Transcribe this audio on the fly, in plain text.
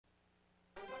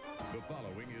The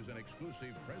following is an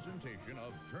exclusive presentation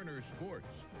of Turner Sports.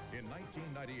 In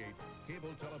 1998, cable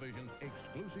television's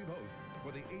exclusive host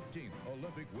for the 18th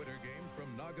Olympic Winter Games from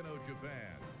Nagano,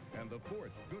 Japan, and the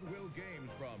 4th Goodwill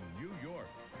Games from New York.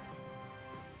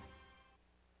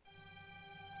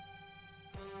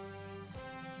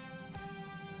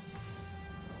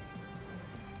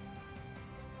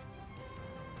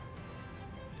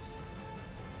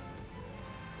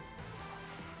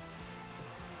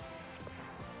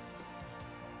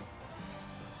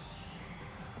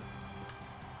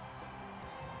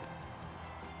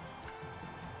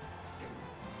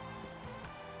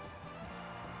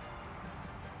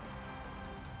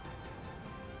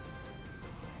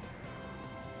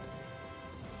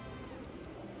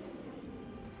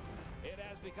 It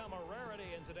has become a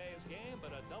rarity in today's game,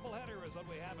 but a doubleheader is what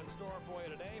we have in store for you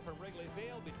today from Wrigley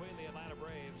Field between the Atlanta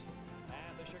Braves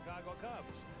and the Chicago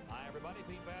Cubs. Hi, everybody.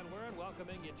 Pete Van Wieren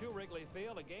welcoming you to Wrigley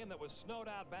Field, a game that was snowed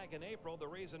out back in April. The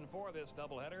reason for this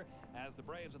doubleheader as the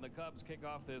Braves and the Cubs kick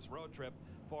off this road trip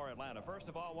for Atlanta. First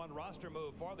of all, one roster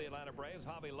move for the Atlanta Braves.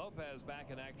 Javi Lopez back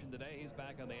in action today. He's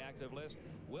back on the active list.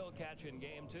 Will catch in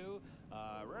game 2.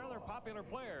 A rather popular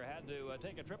player had to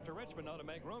take a trip to Richmond, though, to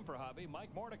make room for Javi.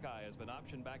 Mike Mordecai has been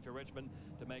optioned back to Richmond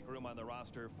to make room on the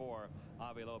roster for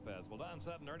Javi Lopez. Well, Don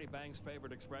Sutton, Ernie Banks'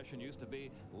 favorite expression used to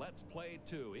be, let's play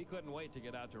 2. He couldn't wait to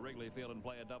get out to Wrigley Field and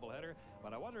play a doubleheader,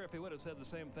 but I wonder if he would have said the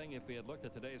same thing if he had looked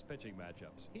at today's pitching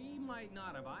matchups. He might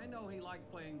not have. I know he liked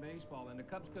playing baseball, and the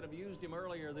Cubs could have used him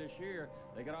earlier this year.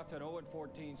 They got off to an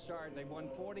 0-14 start. They've won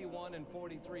 41 and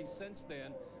 43 since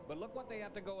then, but look what they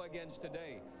have to go against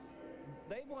today.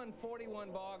 They've won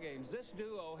 41 ball games. This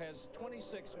duo has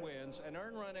 26 wins, an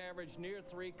earned run average near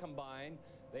 3 combined.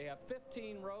 They have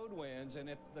 15 road wins, and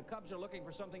if the Cubs are looking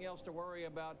for something else to worry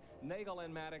about, Nagel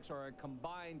and Maddux are a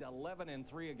combined 11 and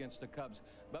 3 against the Cubs.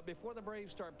 But before the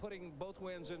Braves start putting both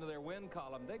wins into their win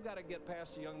column, they've got to get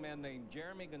past a young man named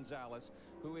Jeremy Gonzalez,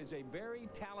 who is a very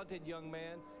talented young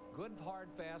man. Good hard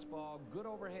fastball, good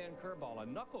overhand curveball, a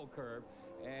knuckle curve,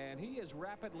 and he is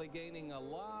rapidly gaining a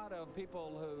lot of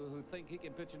people who think he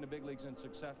can pitch in the big leagues and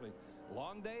successfully.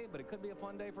 Long day, but it could be a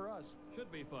fun day for us.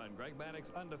 Should be fun. Greg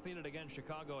Maddux undefeated against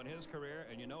Chicago in his career,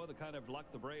 and you know the kind of luck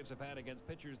the Braves have had against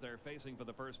pitchers they're facing for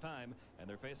the first time, and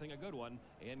they're facing a good one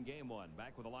in game 1.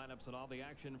 Back with the lineups and all the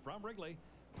action from Wrigley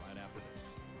right after this.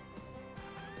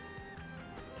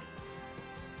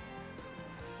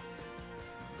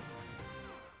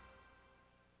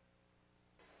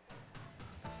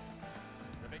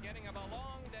 Beginning of a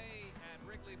long day at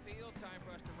Wrigley Field. Time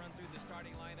for us to run through the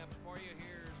starting lineups for you.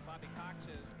 Here's Bobby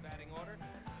Cox's batting order.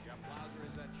 Jeff Blauser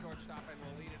is at shortstop and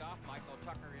will lead it off. Michael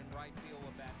Tucker in right field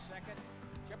will bat second.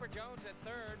 Chipper Jones at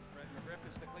third. Fred McGriff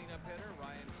is the cleanup hitter.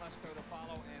 Ryan Pusko to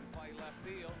follow and play left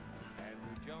field.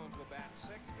 Andrew Jones will bat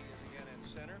sixth. He is again in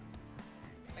center.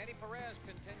 Eddie Perez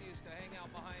continues to hang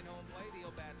out behind home plate.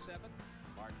 He'll bat seventh.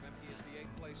 Mark Memke is the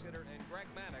 8th place hitter, and Greg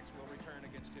Maddux will return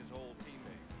against his old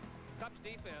teammate. Cubs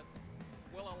defense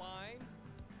will align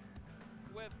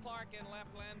with Clark in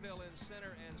left, Glanville in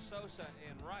center, and Sosa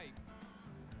in right.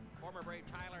 Former Brave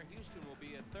Tyler Houston will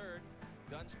be at third.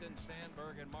 Dunston,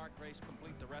 Sandberg, and Mark Grace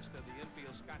complete the rest of the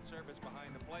infield. Scott Service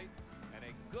behind the plate. And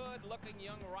a good-looking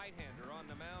young right-hander on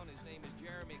the mound. His name is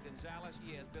Jeremy Gonzalez.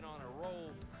 He has been on a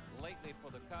roll lately for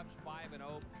the Cubs, 5-0,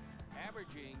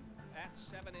 averaging at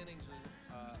 7 innings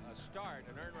a start,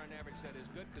 an earned run average that is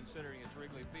good considering it's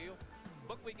Wrigley Field.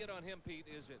 Book we get on him, Pete,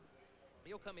 is that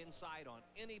he'll come inside on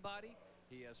anybody.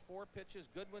 He has 4 pitches,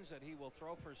 good ones that he will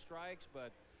throw for strikes,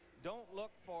 but don't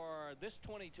look for this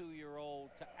 22-year-old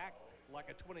to act like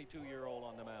a 22-year-old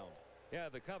on the mound. Yeah,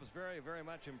 the Cubs very, very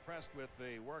much impressed with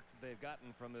the work they've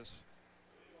gotten from this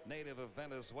native of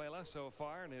Venezuela so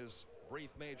far in his brief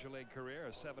major league career.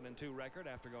 A 7-2 record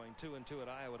after going 2-2 at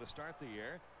Iowa to start the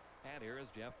year. And here is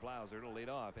Jeff Blauser to lead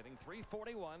off, hitting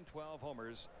 .341, 12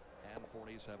 homers, and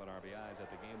 47 RBIs at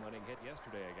the game-winning hit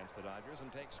yesterday against the Dodgers,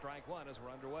 and takes strike 1 as we're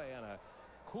underway on a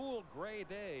cool gray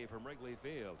day from Wrigley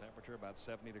Field. Temperature about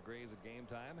 70 degrees at game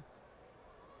time,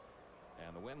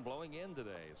 and the wind blowing in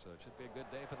today, so it should be a good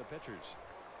day for the pitchers.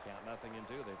 Count nothing in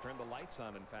 2. They've turned the lights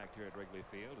on, in fact, here at Wrigley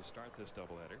Field to start this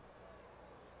doubleheader.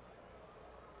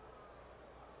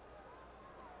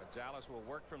 Gonzalez will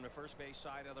work from the first base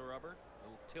side of the rubber. A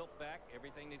little tilt back.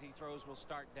 Everything that he throws will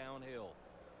start downhill.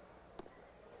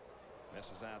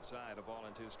 Misses outside, a ball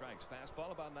and 2 strikes.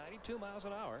 Fastball about 92 miles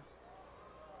an hour.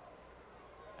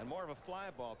 And more of a fly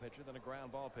ball pitcher than a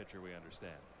ground ball pitcher, we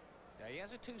understand. Yeah, he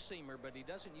has a 2-seamer, but he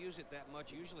doesn't use it that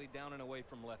much, usually down and away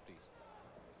from lefties.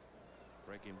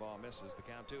 Breaking ball misses. The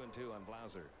count 2-2 on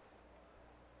Blauser.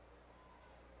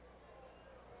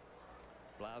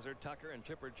 Blauser, Tucker, and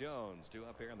Chipper Jones due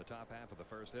up here in the top half of the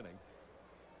first inning.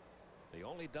 The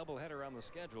only doubleheader on the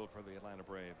schedule for the Atlanta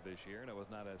Braves this year, and it was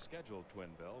not a scheduled twin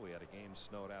bill. We had a game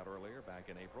snowed out earlier back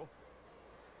in April.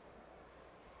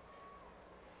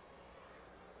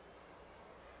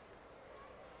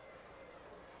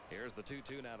 Here's the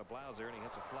 2-2 now to Blauser, and he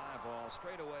hits a fly ball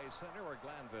straight away center where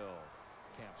Glanville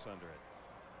camps under it.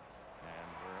 And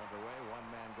we're underway. One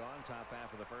man gone. Top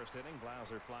half of the first inning.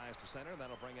 Blauser flies to center.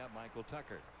 That'll bring up Michael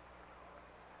Tucker.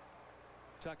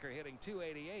 Tucker hitting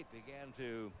 .288 began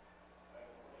to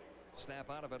snap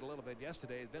out of it a little bit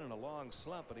yesterday. He'd been in a long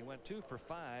slump, but he went 2 for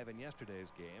 5 in yesterday's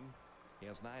game. He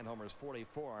has 9 homers,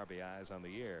 44 RBIs on the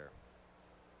year.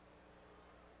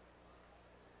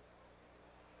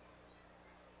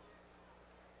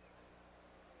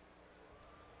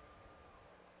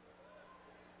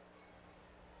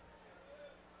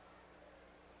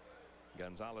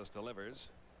 Gonzalez delivers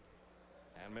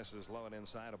and misses low and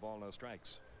inside. A ball, no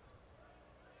strikes.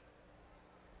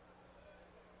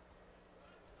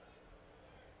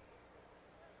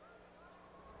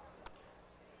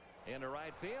 Into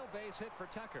right field, base hit for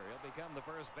Tucker. He'll become the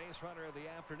first base runner of the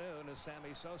afternoon as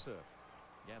Sammy Sosa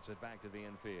gets it back to the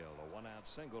infield. A 1-out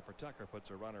single for Tucker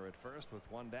puts a runner at first with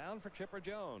 1 down for Chipper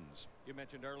Jones. You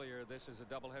mentioned earlier this is a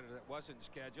doubleheader that wasn't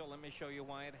scheduled. Let me show you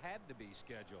why it had to be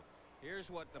scheduled.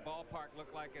 Here's what the ballpark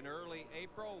looked like in early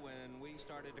April when we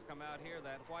started to come out here.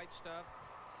 That white stuff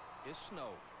is snow,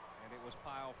 and it was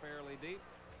piled fairly deep.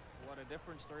 What a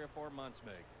difference 3 or 4 months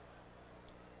make.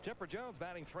 Chipper Jones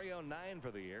batting .309 for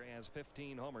the year. He has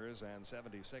 15 homers and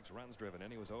 76 runs driven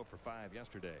in. He was 0 for 5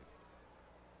 yesterday.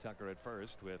 Tucker at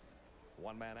first with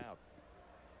 1 man out.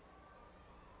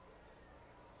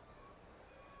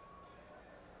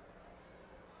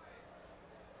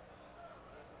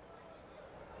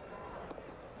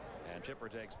 And Chipper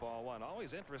takes ball 1.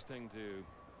 Always interesting to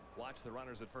watch the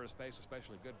runners at first base,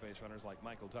 especially good base runners like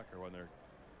Michael Tucker, when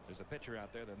there's a pitcher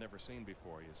out there they've never seen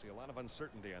before. You see a lot of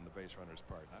uncertainty on the base runner's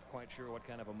part. Not quite sure what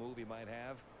kind of a move he might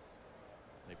have.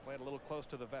 They played a little close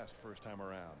to the vest first time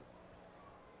around.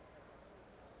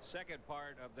 Second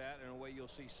part of that, in a way, you'll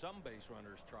see some base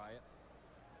runners try it.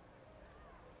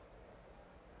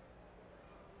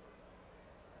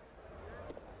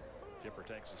 Chipper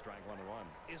takes a strike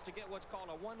 1-1. Is to get what's called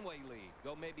a one-way lead.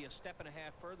 Go maybe a step and a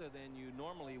half further than you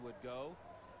normally would go.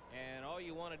 And all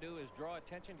you want to do is draw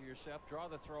attention to yourself, draw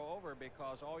the throw over,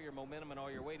 because all your momentum and all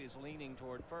your weight is leaning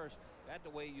toward first. That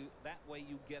way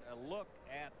you get a look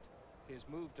at his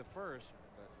move to first.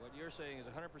 But what you're saying is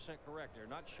 100% correct. They're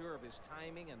not sure of his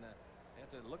timing, and they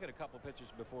have to look at a couple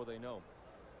pitches before they know.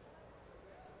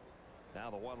 Now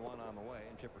the 1-1 on the way,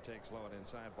 and Chipper takes low and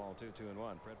inside, ball 2,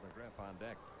 2-1. Fred McGriff on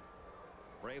deck.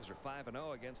 Braves are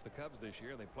 5-0 against the Cubs this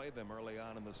year. They played them early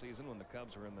on in the season when the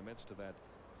Cubs were in the midst of that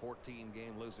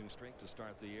 14-game losing streak to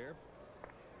start the year.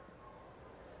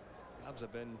 Cubs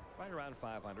have been right around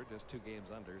 500, just 2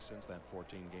 games under since that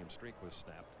 14-game streak was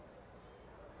snapped.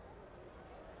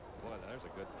 Boy, there's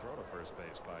a good throw to first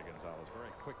base by Gonzalez. Very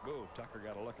quick move. Tucker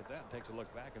got a look at that, takes a look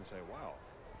back and say, wow.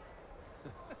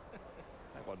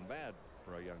 That wasn't bad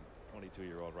for a young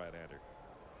 22-year-old right-hander.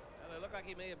 Well, it looked like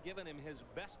he may have given him his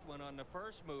best one on the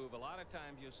first move. A lot of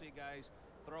times you'll see guys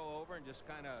throw over and just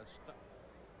kind of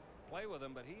play with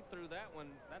him, but he threw that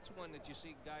one. That's one that you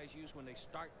see guys use when they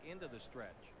start into the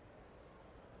stretch.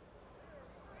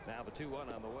 Now the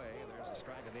 2-1 on the way. There's a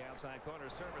strike in the outside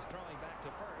corner. Service throwing back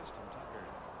to first, and Tucker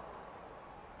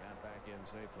got back in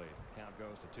safely. Count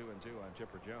goes to 2-2 on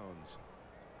Chipper Jones.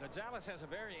 Gonzalez has a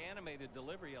very animated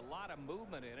delivery, a lot of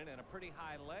movement in it, and a pretty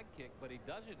high leg kick, but he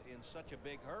does it in such a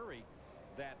big hurry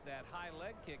that that high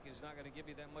leg kick is not going to give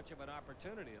you that much of an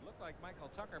opportunity. It looked like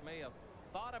Michael Tucker may have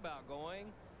thought about going,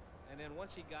 and then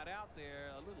once he got out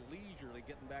there, a little leisurely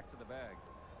getting back to the bag.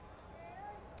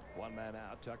 1 man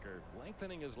out. Tucker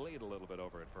lengthening his lead a little bit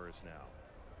over at first now.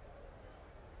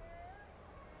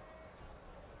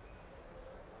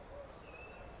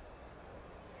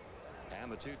 And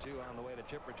the 2-2 on the way to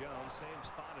Chipper Jones. Same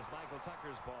spot as Michael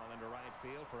Tucker's ball into right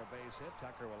field for a base hit.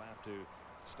 Tucker will have to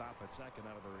stop at second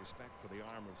out of the respect for the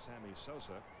arm of Sammy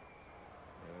Sosa.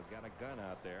 He's got a gun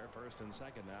out there, first and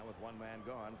second now, with 1 man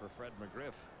gone for Fred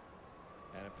McGriff.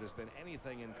 And if there's been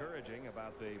anything encouraging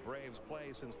about the Braves' play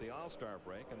since the All-Star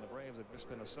break, and the Braves have just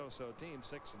been a so-so team,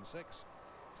 6-6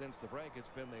 since the break,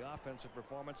 it's been the offensive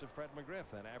performance of Fred McGriff.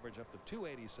 That average up to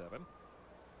 .287.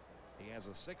 He has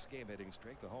a 6-game hitting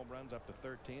streak. The home runs up to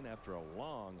 13 after a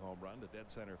long home run to dead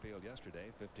center field yesterday.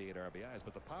 58 RBIs,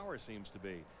 but the power seems to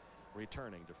be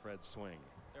returning to Fred's swing.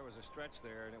 There was a stretch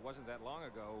there, and it wasn't that long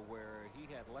ago, where he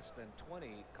had less than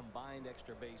 20 combined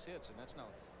extra base hits, and that's not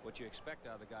what you expect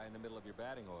out of the guy in the middle of your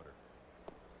batting order.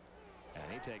 And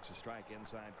he takes a strike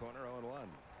inside corner, 0-1.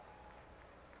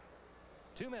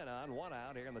 2 men on, 1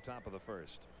 out here in the top of the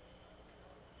first.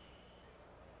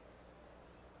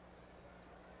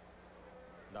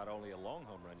 Not only a long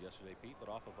home run yesterday, Pete, but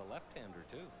off of a left-hander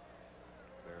too.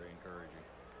 Very encouraging.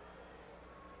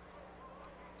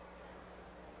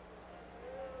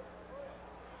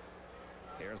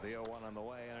 Here's the 0-1 on the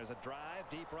way, and there's a drive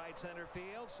deep right center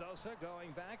field. Sosa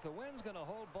going back. The wind's going to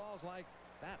hold balls like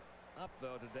that up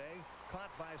though today.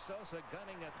 Caught by Sosa,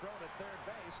 gunning a throw to third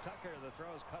base. Tucker, the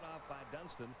throw is cut off by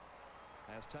Dunston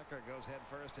as Tucker goes head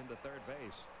first into third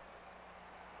base.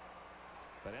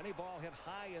 But any ball hit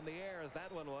high in the air as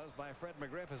that one was by Fred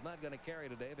McGriff is not going to carry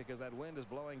today because that wind is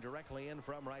blowing directly in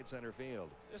from right center field.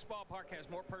 This ballpark has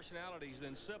more personalities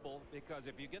than Sybil, because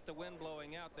if you get the wind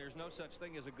blowing out, there's no such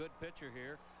thing as a good pitcher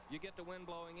here. You get the wind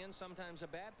blowing in, sometimes a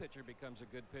bad pitcher becomes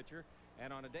a good pitcher.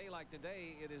 And on a day like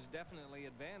today, it is definitely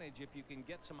advantage if you can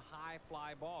get some high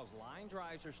fly balls. Line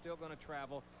drives are still going to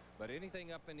travel, but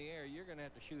anything up in the air, you're going to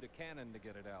have to shoot a cannon to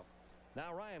get it out.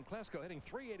 Now Ryan Klesko hitting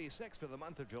 .386 for the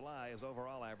month of July. His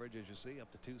overall average, as you see, up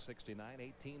to .269.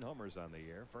 18 homers on the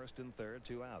year. First and third,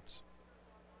 2 outs.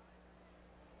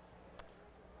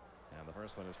 And the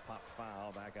first one is popped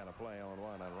foul, back out of play,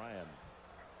 0-1 on Ryan.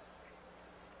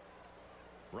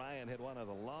 Ryan hit one of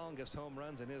the longest home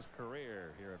runs in his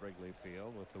career here at Wrigley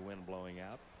Field with the wind blowing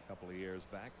out a couple of years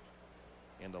back.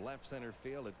 Into left center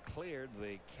field, it cleared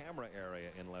the camera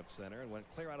area in left center and went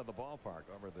clear out of the ballpark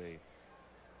over the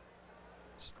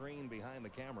screen behind the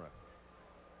camera,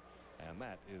 and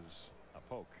that is a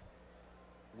poke.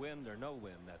 Wind or no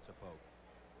wind, that's a poke.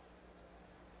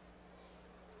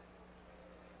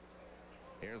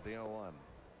 Here's the 0-1,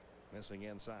 missing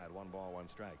inside. 1 ball, 1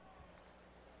 strike.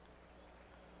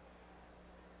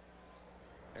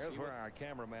 Here's where our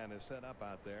cameraman is set up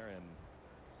out there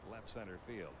in left center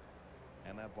field,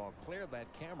 and that ball cleared that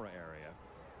camera area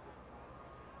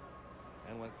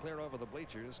and went clear over the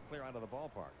bleachers, clear out of the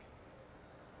ballpark.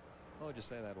 What would you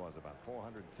say that was, about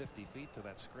 450 feet to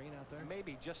that screen out there?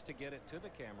 Maybe just to get it to the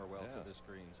camera well, to the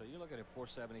screen. So you're looking at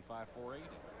 475, 480.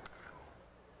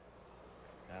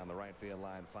 Down the right field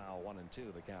line, foul 1 and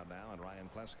 2, the count now, and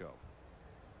Ryan Klesko.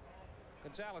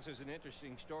 Gonzalez is an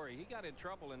interesting story. He got in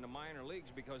trouble in the minor leagues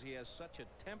because he has such a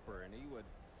temper, and he would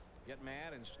get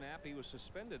mad and snap. He was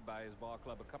suspended by his ball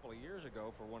club a couple of years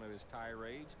ago for one of his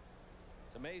tirades.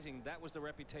 It's amazing that was the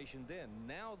reputation then.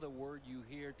 Now the word you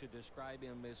hear to describe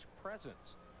him is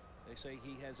presence. They say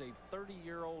he has a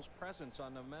 30-year-old's presence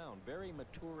on the mound. Very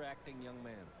mature acting young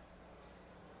man.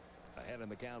 Ahead in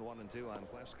the count, 1 and 2 on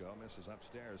Klesko. Misses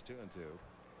upstairs, 2 and 2.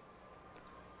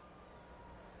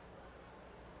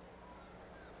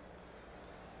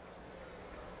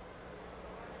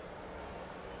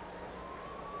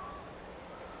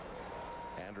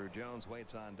 Andrew Jones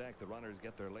waits on deck. The runners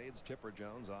get their leads. Chipper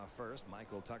Jones off first.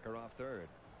 Michael Tucker off third.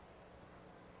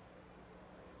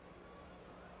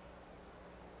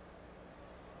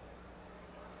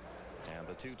 And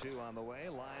the 2-2 on the way.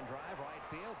 Line drive, right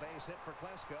field. Base hit for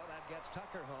Klesko. That gets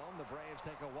Tucker home. The Braves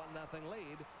take a 1-0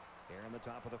 lead here in the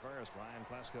top of the first. Ryan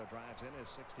Klesko drives in his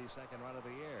 62nd run of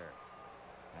the year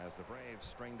as the Braves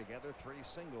string together 3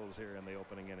 singles here in the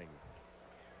opening inning.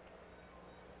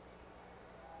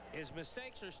 His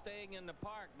mistakes are staying in the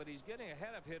park, but he's getting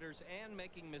ahead of hitters and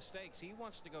making mistakes. He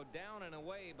wants to go down and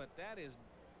away, but that is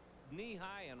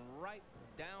knee-high and right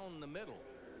down the middle.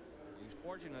 He's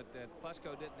fortunate that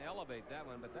Klesko didn't elevate that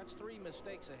one, but that's 3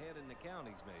 mistakes ahead in the count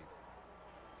he's made.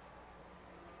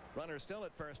 Runner still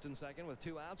at first and second with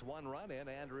 2 outs, 1 run in.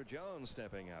 Andrew Jones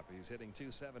stepping up. He's hitting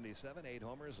 .277, 8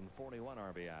 homers and 41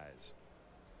 RBIs.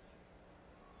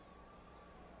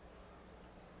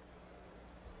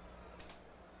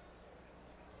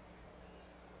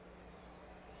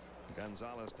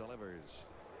 Gonzalez delivers.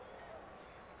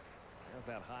 There's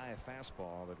that high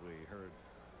fastball that we heard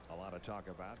a lot of talk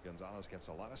about. Gonzalez gets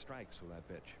a lot of strikes with that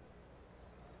pitch.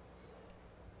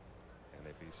 And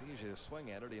if he sees you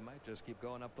swing at it, he might just keep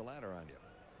going up the ladder on you.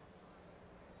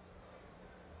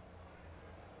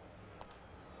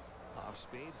 Off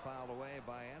speed, fouled away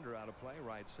by Andrew, out of play,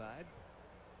 right side.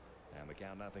 And the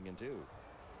count 0-2.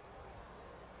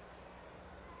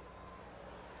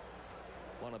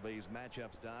 One of these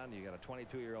matchups, Don, you got a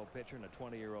 22-year-old pitcher and a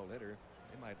 20-year-old hitter.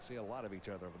 They might see a lot of each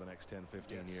other over the next 10,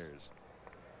 15 years.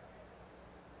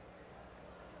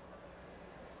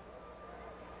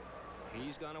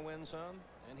 He's going to win some,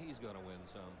 and he's going to win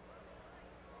some.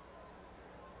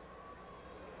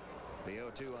 The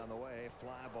 0-2 on the way.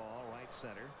 Fly ball, right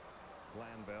center.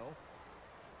 Glanville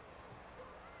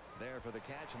there for the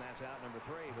catch, and that's out number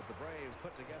 3. But the Braves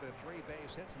put together 3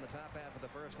 base hits in the top half of the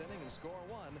first inning and score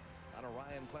 1 on a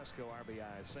Ryan Klesko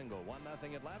RBI single.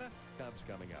 1-0 Atlanta. Cubs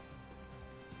coming up.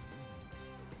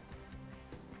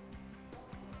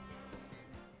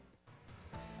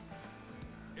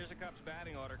 Here's the Cubs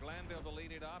batting order. Glanville to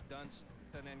lead it off.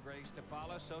 Dunston and Grace to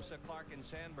follow. Sosa, Clark, and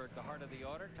Sandberg the heart of the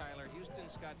order. Tyler Houston,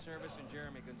 Scott Service, and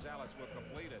Jeremy Gonzalez will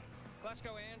complete it.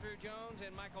 Klesko, Andrew Jones,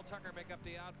 and Michael Tucker make up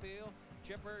the outfield.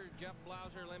 Chipper, Jeff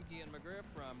Blauser, Lemke, and McGriff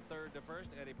from third to first.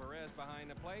 Eddie Perez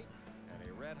behind the plate. And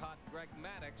a red-hot Greg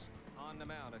Maddux on the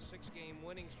mound. A 6-game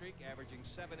winning streak, averaging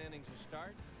 7 innings a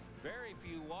start. Very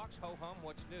few walks. Ho-hum,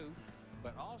 what's new.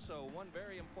 But also one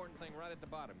very important thing right at the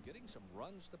bottom, getting some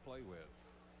runs to play with.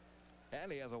 And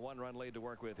he has a 1-run lead to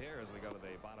work with here as we go to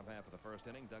the bottom half of the first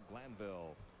inning. Doug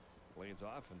Glanville leads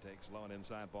off and takes low and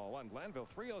inside ball one. Glanville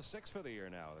 306 for the year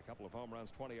now. A couple of home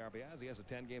runs, 20 RBIs. He has a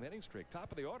 10-game hitting streak.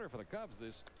 Top of the order for the Cubs.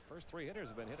 This first 3 hitters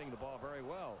have been hitting the ball very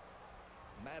well.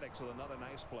 Maddux with another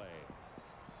nice play.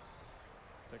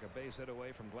 Took a base hit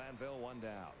away from Glanville. 1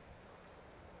 down.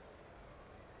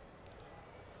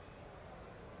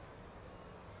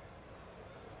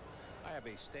 I have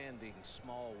a standing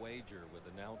small wager with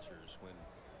announcers when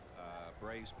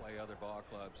Braves play other ball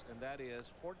clubs, and that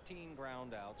is 14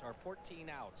 ground outs or 14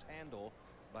 outs handled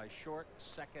by Short,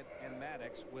 Second, and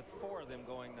Maddux, with 4 of them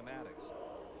going to Maddux.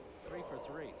 3 for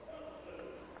 3.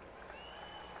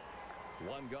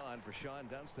 1 gone for Sean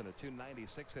Dunston, a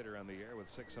 .296 hitter on the year with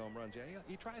 6 home runs. Yeah,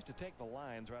 he tries to take the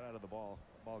lines right out of the ball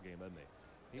game, doesn't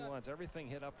he? He wants everything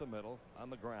hit up the middle on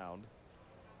the ground.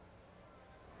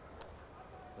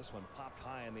 This one popped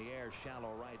high in the air,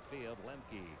 shallow right field.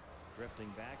 Lemke drifting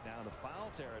back down to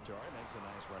foul territory, makes a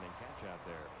nice running catch out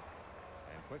there.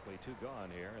 And quickly 2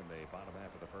 gone here in the bottom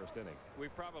half of the first inning. We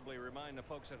probably remind the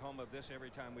folks at home of this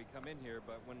every time we come in here,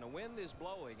 but when the wind is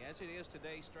blowing, as it is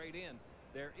today straight in,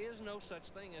 there is no such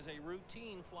thing as a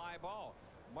routine fly ball.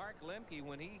 Mark Lemke,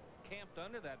 when he camped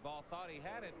under that ball, thought he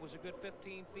had it, was a good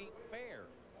 15 feet fair.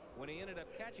 When he ended up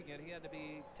catching it, he had to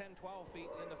be 10, 12 feet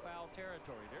into foul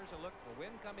territory. There's a look, the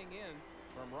wind coming in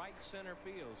from right center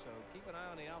field. So keep an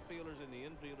eye on the outfielders and the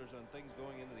infielders on things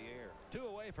going into the air. 2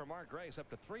 away for Mark Grace, up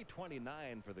to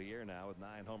 329 for the year now with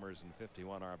 9 homers and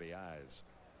 51 RBIs.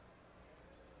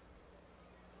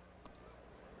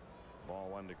 Ball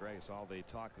 1 to Grace. All the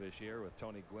talk this year with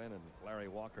Tony Gwynn and Larry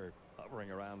Walker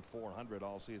hovering around 400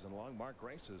 all season long. Mark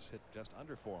Grace has hit just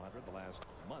under 400 the last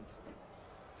month.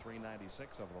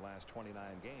 396 over the last 29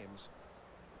 games.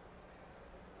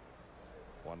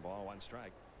 1 ball, 1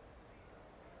 strike.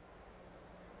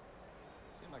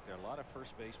 Seems like there are a lot of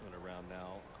first basemen around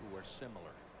now who are similar.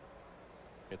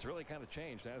 It's really kind of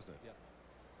changed, hasn't it? Yep.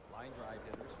 Line drive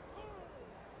hitters.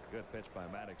 Good pitch by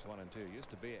Maddux, 1 and 2.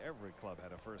 Used to be every club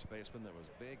had a first baseman that was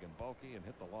big and bulky and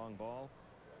hit the long ball.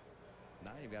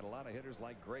 Now you've got a lot of hitters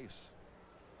like Grace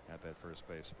at that first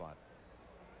base spot.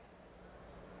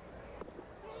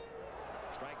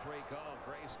 Strike 3 call.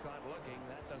 Grace caught looking.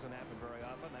 That doesn't happen very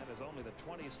often. That is only the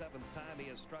 27th time he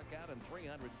has struck out in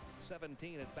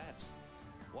 317 at bats.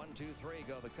 1, 2, 3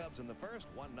 go the Cubs in the first.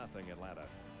 1-0 Atlanta.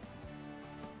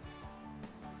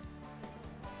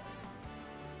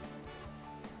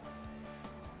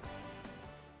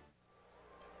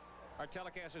 Our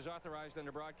telecast is authorized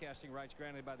under broadcasting rights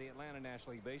granted by the Atlanta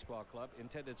National League Baseball Club,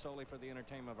 intended solely for the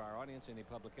entertainment of our audience. Any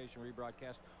publication,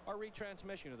 rebroadcast, or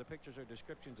retransmission of the pictures or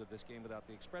descriptions of this game without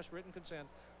the express written consent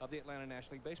of the Atlanta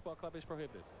National League Baseball Club is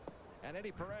prohibited. And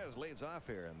Eddie Perez leads off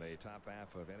here in the top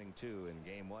half of inning 2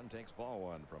 in game 1. Takes ball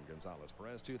 1 from Gonzalez.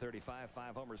 Perez 235,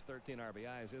 5 homers, 13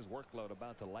 RBIs. His workload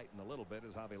about to lighten a little bit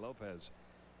as Javi Lopez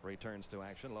returns to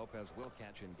action. Lopez will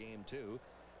catch in game 2.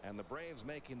 And the Braves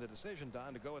making the decision,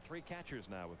 Don, to go with 3 catchers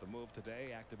now with the move today,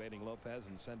 activating Lopez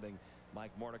and sending Mike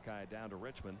Mordecai down to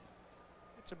Richmond.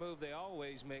 It's a move they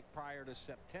always make prior to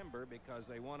September because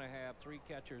they want to have 3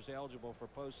 catchers eligible for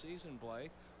postseason play.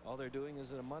 All they're doing is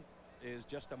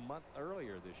just a month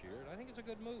earlier this year, and I think it's a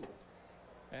good move.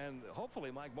 And hopefully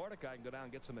Mike Mordecai can go down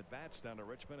and get some at bats down to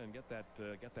Richmond and get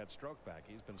that stroke back.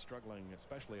 He's been struggling,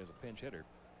 especially as a pinch hitter.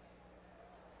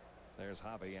 There's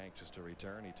Javi, anxious to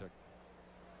return. He took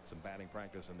some batting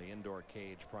practice in the indoor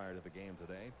cage prior to the game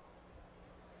today.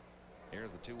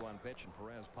 Here's the 2-1 pitch, and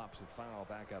Perez pops it foul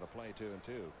back out of play.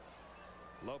 2-2.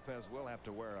 Lopez will have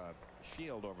to wear a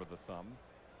shield over the thumb,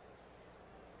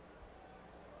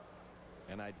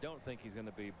 and I don't think he's going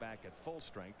to be back at full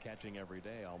strength catching every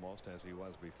day almost as he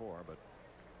was before, but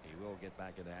he will get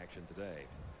back into action today.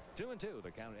 2-2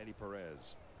 the count. Eddie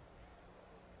Perez,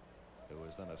 who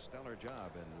has done a stellar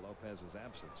job in Lopez's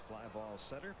absence. Fly ball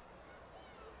center.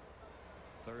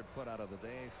 Third put out of the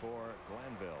day for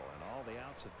Glanville, and all the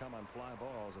outs have come on fly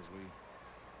balls, as we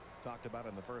talked about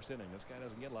in the first inning. This guy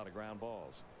doesn't get a lot of ground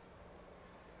balls.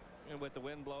 And with the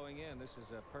wind blowing in, this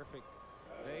is a perfect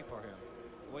day for him.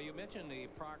 Well, you mentioned the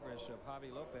progress of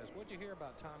Javi Lopez. What'd you hear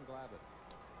about Tom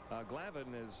Glavine?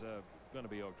 Glavine is going to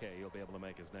be okay. He'll be able to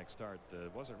make his next start.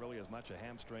 It wasn't really as much a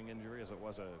hamstring injury as it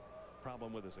was a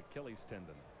problem with his Achilles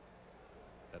tendon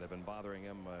that had been bothering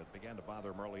him. Began to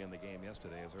bother him early in the game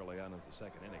yesterday, as early on as the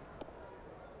second inning.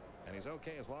 And he's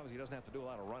okay as long as he doesn't have to do a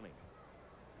lot of running.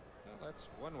 Well, that's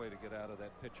one way to get out of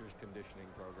that pitcher's conditioning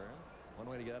program. One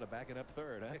way to get out of backing up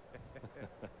third,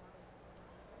 huh?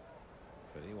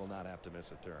 But he will not have to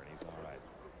miss a turn. He's all right.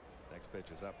 Next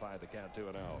pitch is up by the count,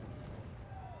 2-0.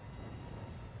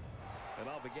 It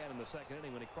all began in the second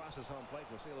inning when he crosses home plate.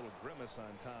 You'll see a little grimace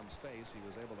on Tom's face. He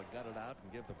was able to gut it out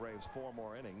and give the Braves 4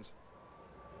 more innings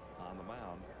on the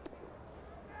mound.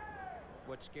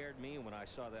 What scared me when I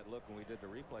saw that look when we did the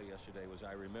replay yesterday was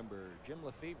I remember Jim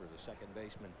Lefevre, the second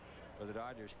baseman for the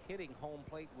Dodgers, hitting home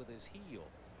plate with his heel.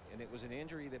 And it was an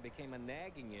injury that became a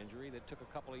nagging injury that took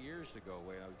a couple of years to go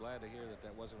away. I was glad to hear that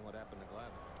that wasn't what happened to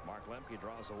Glavine. Mark Lemke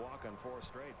draws a walk on 4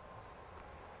 straight.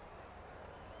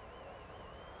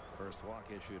 First walk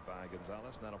issued by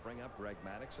Gonzalez. That'll bring up Greg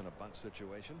Maddux in a bunt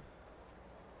situation.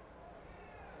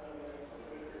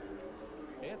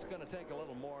 It's going to take a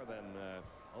little more than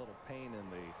a little pain in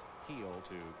the heel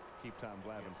to keep Tom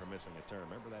Glavine from missing a turn.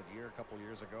 Remember that year a couple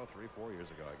years ago, 3-4 years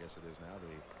ago, I guess it is now, that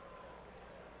he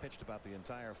pitched about the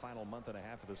entire final month and a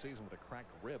half of the season with a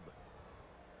cracked rib.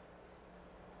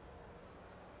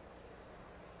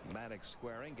 Maddux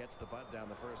squaring, gets the bunt down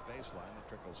the first baseline. It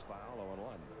trickles foul,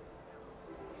 0-1.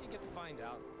 You get to find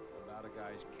out about a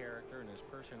guy's character and his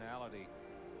personality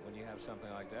when you have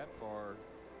something like that. For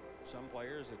some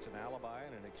players, it's an alibi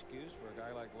and an excuse. For a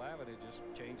guy like Glavine, it just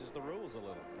changes the rules a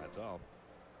little. That's all.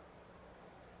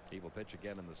 He will pitch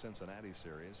again in the Cincinnati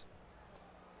series.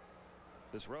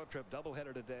 This road trip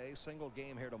doubleheader today, single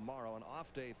game here tomorrow, an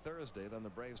off day Thursday. Then the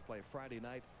Braves play Friday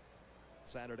night,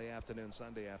 Saturday afternoon,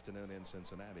 Sunday afternoon in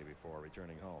Cincinnati before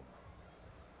returning home.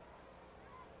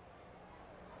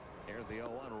 Here's the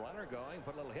 0-1 runner going.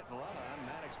 Put a little hit and run on.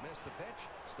 Maddux missed the pitch.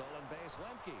 Stolen base,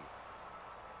 Lemke.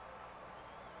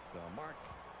 So Mark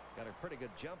got a pretty good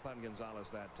jump on Gonzalez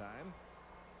that time.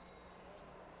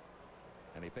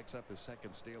 And he picks up his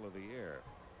second steal of the year.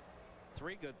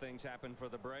 3 good things happened for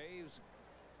the Braves.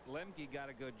 Lemke got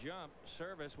a good jump.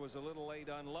 Service was a little late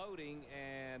unloading,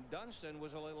 and Dunston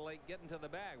was a little late getting to the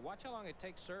bag. Watch how long it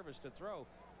takes Service to throw.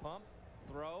 Pump,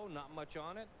 throw, not much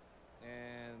on it.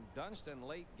 And Dunston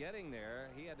late getting there.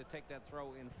 He had to take that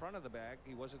throw in front of the bag.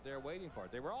 He wasn't there waiting for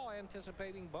it. They were all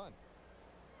anticipating bunt.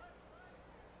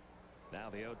 Now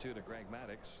the 0-2 to Greg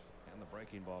Maddux, and the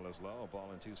breaking ball is low. A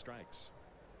ball and 2 strikes.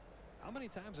 How many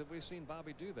times have we seen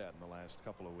Bobby do that in the last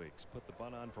couple of weeks? Put the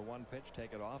bunt on for one pitch,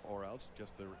 take it off, or else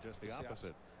just the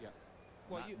opposite. Yeah.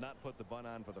 Well, not put the bunt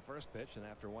on for the first pitch, and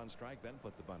after one strike, then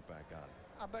put the bunt back on.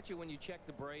 I bet you when you check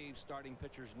the Braves starting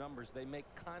pitchers' numbers, they make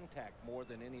contact more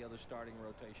than any other starting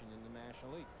rotation in the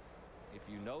National League. If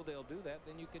you know they'll do that,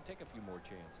 then you can take a few more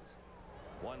chances.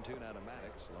 1-2 now to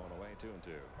Maddux, low and away,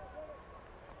 2-2.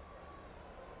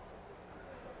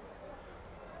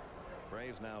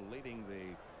 Braves now leading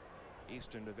the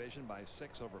Eastern Division by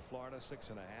 6 over Florida,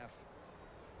 6.5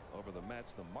 over the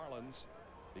Mets. The Marlins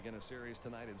begin a series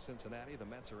tonight in Cincinnati. The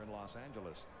Mets are in Los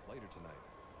Angeles later tonight.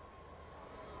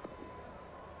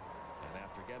 And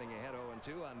after getting ahead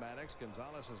 0-2 on Maddux,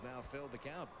 Gonzalez has now filled the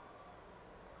count.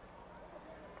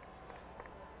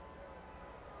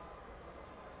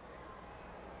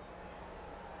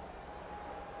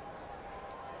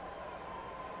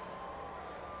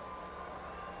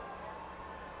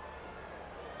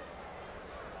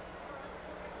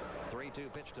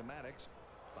 Pitch to Maddux,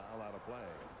 foul out of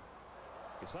play.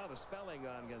 You saw the spelling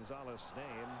on Gonzalez's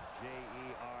name,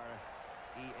 J-E-R-E-M-I.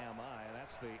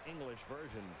 That's the English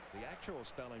version. The actual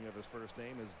spelling of his first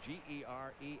name is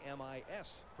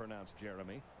G-E-R-E-M-I-S, pronounced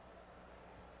Jeremy.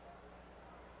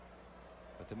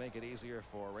 But to make it easier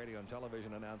for radio and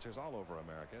television announcers all over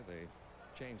America, they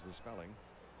changed the spelling.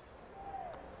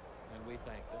 And we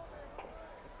thank them.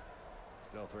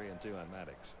 Still 3-2 on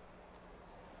Maddux.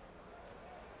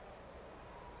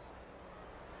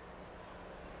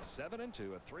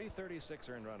 7-2, a .336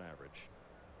 earned run average.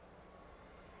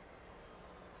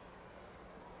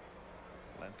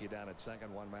 Lemke down at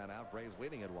second, 1 man out. Braves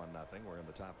leading at 1-0. We're in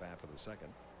the top half of the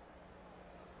second.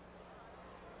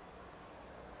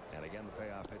 And again the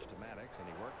payoff pitch to Maddux, and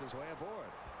he worked his way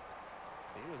aboard.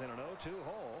 He was in an 0-2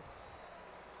 hole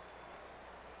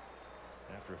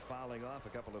after fouling off a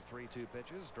couple of 3-2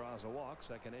 pitches. Draws a walk,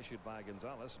 second issued by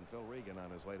Gonzalez, and Phil Regan on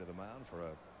his way to the mound for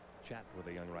a chat with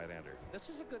a young right-hander. This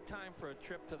is a good time for a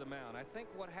trip to the mound. I think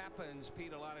what happens,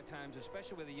 Pete, a lot of times,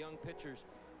 especially with the young pitchers,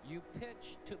 You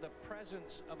pitch to the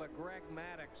presence of a Greg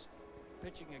Maddux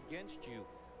pitching against you,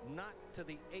 not to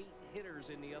the 8 hitters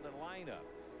in the other lineup.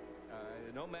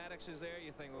 No Maddux is there.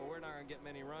 You think, well, we're not going to get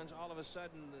many runs. All of a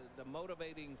sudden, the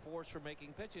motivating force for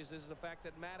making pitches is the fact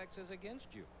that Maddux is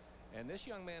against you. And this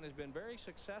young man has been very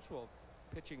successful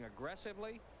pitching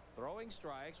aggressively, throwing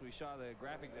strikes. We saw the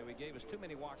graphic that we gave us too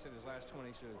many walks in his last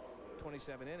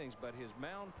 27 innings, but his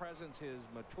mound presence, his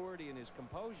maturity, and his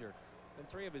composure been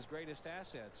 3 of his greatest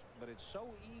assets. But it's so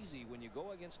easy when you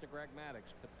go against a Greg Maddux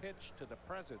to pitch to the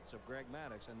presence of Greg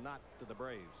Maddux and not to the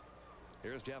Braves.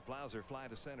 Here's Jeff Blauser fly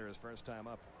to center his first time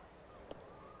up.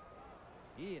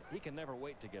 He can never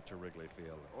wait to get to Wrigley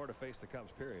Field or to face the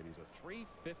Cubs, period. He's a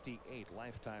 .358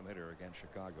 lifetime hitter against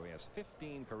Chicago. He has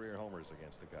 15 career homers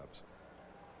against the Cubs.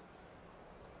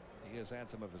 He has had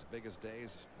some of his biggest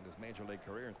days in his major league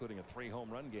career, including a 3 home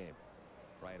run game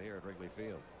right here at Wrigley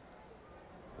Field.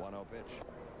 1-0 pitch.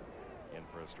 In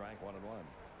for a strike, 1-1.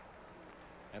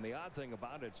 And the odd thing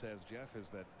about it, says Jeff, is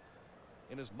that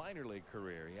in his minor league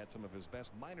career, he had some of his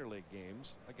best minor league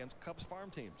games against Cubs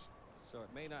farm teams. So it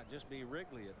may not just be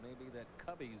Wrigley. It may be that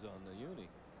Cubbies on the uni.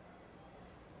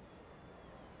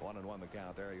 1-1 the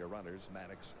count. There are your runners,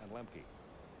 Maddux and Lemke.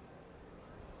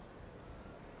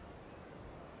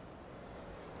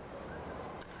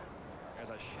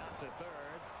 There's a shot to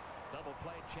third. Double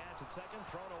play chance at second.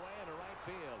 Thrown away into right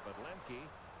field. But Lemke,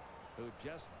 who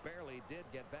just barely did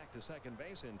get back to second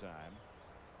base in time,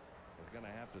 is going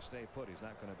to have to stay put. He's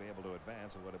not going to be able to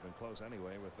advance. It would have been close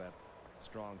anyway with that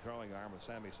strong throwing arm of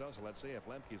Sammy Sosa. Let's see if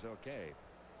Lemke's okay.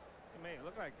 It may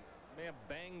look like he may have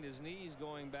banged his knees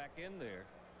going back in there.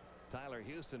 Tyler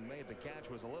Houston made the catch,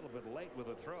 was a little bit late with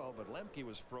the throw, but Lemke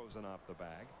was frozen off the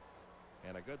bag,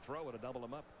 and a good throw would have doubled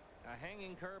him up. A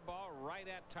hanging curveball right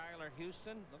at Tyler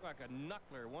Houston. Looked like a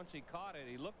knuckler. Once he caught it,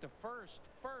 he looked to first.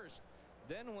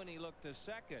 Then when he looked to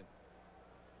second,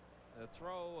 the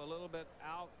throw a little bit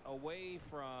out away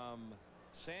from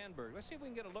Sandberg. Let's see if we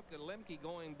can get a look at Lemke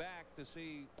going back to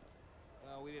see.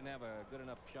 Well, we didn't have a good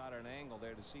enough shot or an angle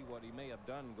there to see what he may have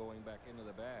done going back into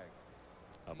the bag.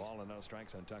 A ball and no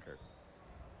strikes on Tucker.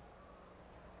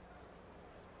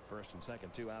 First and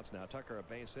second, 2 outs now. Tucker a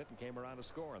base hit and came around to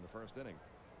score in the first inning.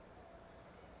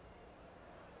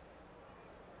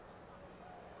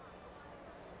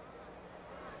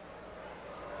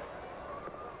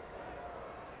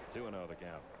 Two and 0 the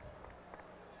count.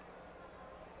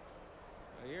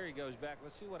 Here he goes back.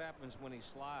 Let's see what happens when he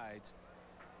slides.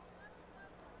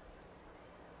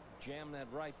 Jammed that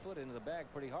right foot into the bag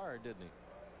pretty hard, didn't he?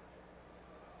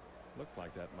 Looked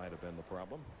like that might have been the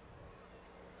problem.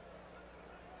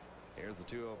 Here's the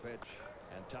 2-0 pitch,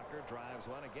 and Tucker drives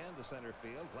one again to center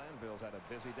field. Glanville's had a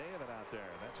busy day of it out there.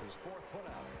 That's his 4th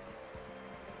putout.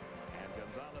 And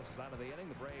Gonzalez is out of the inning.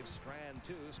 The Braves strand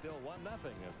 2, still 1-0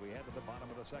 as we head to the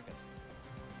bottom of the second.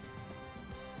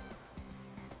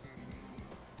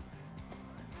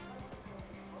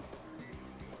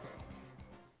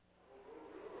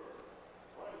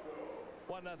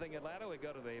 1-0 Atlanta. We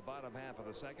go to the bottom half of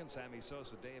the second. Sammy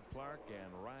Sosa, Dave Clark,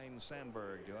 and Ryan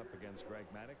Sandberg do up against Greg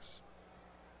Maddux.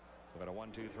 We've got a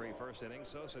 1-2-3 first inning.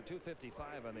 Sosa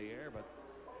 255 on the air, but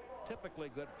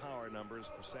typically good power numbers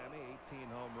for Sammy. 18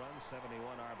 home runs, 71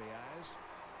 RBIs.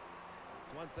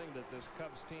 It's one thing that this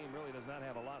Cubs team really does not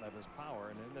have a lot of is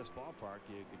power, and in this ballpark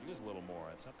you could use a little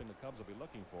more. It's something the Cubs will be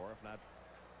looking for, if not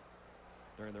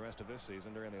during the rest of this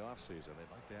season, during the offseason.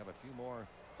 They'd like to have a few more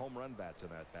home run bats in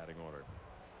that batting order.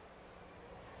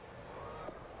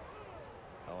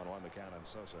 0-1 the count on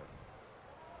Sosa.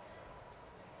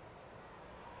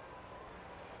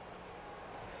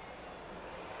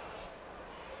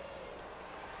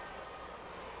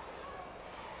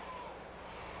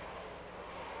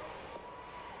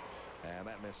 And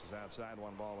that misses outside.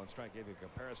 1 ball, 1 strike. Gave you a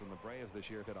comparison. The Braves this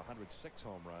year have hit 106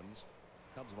 home runs.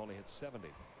 Cubs have only hit 70.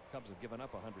 Cubs have given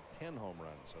up 110 home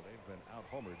runs, so they've been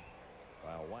out-homered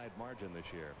by a wide margin this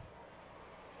year.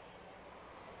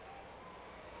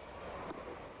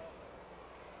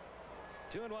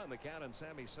 Two and 1 the count on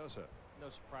Sammy Sosa. No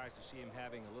surprise to see him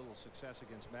having a little success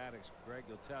against Maddux. Greg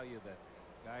will tell you that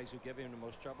guys who give him the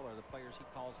most trouble are the players he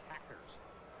calls hackers.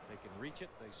 They can reach it,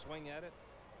 they swing at it.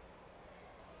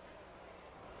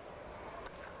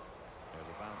 There's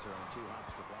a bouncer on 2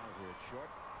 hops to Blauser at short.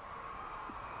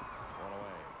 1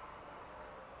 away.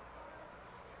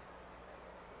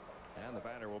 And the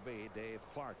batter will be Dave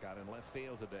Clark out in left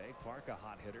field today. Clark, a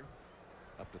hot hitter,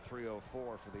 up to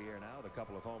 304 for the year now. The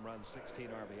couple of home runs, 16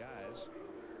 RBIs.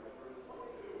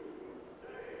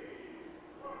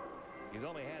 He's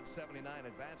only had 79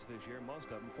 at bats this year. Most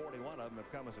of them, 41 of them,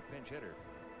 have come as a pinch hitter.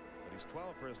 But he's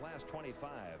 12 for his last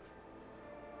 25.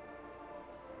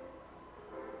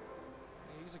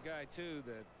 He's a guy, too,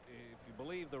 that if you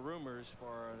believe the rumors,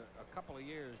 for a couple of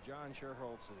years, John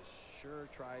Sherholtz has sure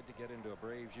tried to get into a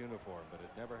Braves uniform, but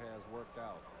it never has worked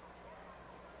out.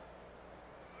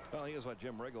 Well, he is what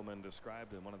Jim Riggleman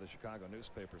described in one of the Chicago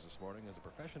newspapers this morning as a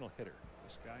professional hitter.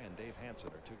 This guy and Dave Hansen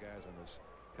are two guys on this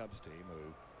Cubs team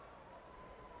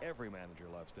who every manager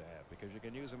loves to have, because you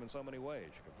can use them in so many ways.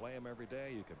 You can play them every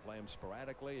day. You can play them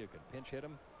sporadically. You can pinch hit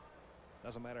them.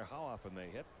 Doesn't matter how often they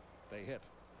hit, they hit.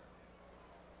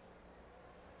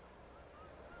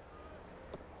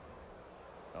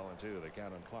 0-2, the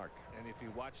count on Clark. And if you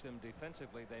watch them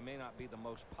defensively, they may not be the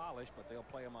most polished, but they'll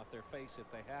play them off their face if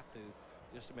they have to,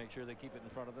 just to make sure they keep it in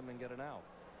front of them and get an out.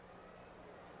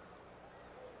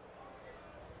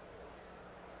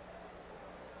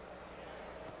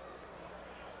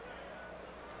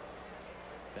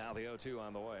 Now the 0-2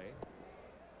 on the way.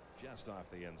 Just off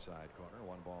the inside corner.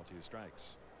 1 ball, 2 strikes.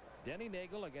 Denny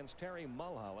Nagel against Terry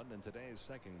Mulholland in today's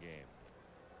second game.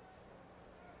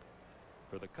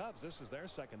 For the Cubs, this is their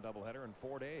second doubleheader in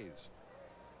 4 days.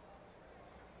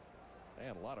 They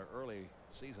had a lot of early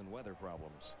season weather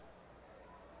problems,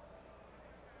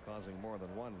 causing more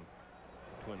than one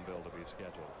twin bill to be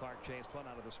scheduled. Clark chased one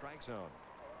out of the strike zone.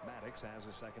 Maddux has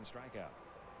his second strikeout.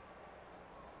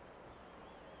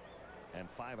 And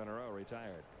 5 in a row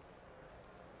retired.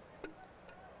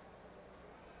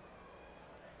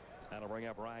 That'll bring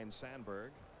up Ryne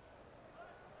Sandberg.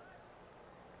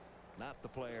 Not the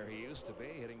player he used to be,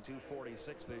 hitting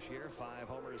 .246 this year, 5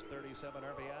 homers, 37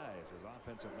 RBIs. His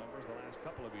offensive numbers the last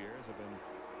couple of years have been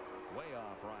way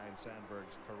off Ryne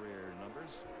Sandberg's career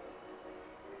numbers.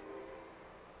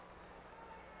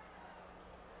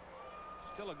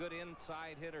 Still a good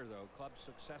inside hitter, though. Clubs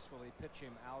successfully pitch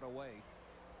him out away.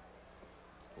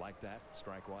 Like that,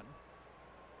 strike 1.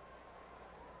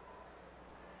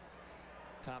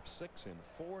 Top 6 in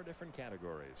 4 different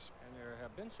categories. And there have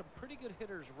been some pretty good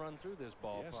hitters run through this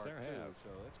ballpark, yes, there too. have.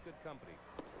 So it's good company.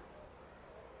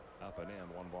 Up and in,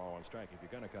 1 ball, 1 strike. If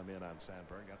you're going to come in on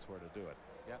Sandberg, that's where to do it.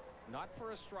 Yep, not for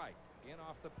a strike. In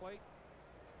off the plate.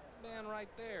 Man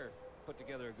right there put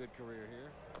together a good career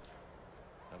here.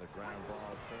 Another ground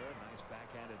ball third. Nice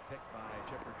backhanded pick by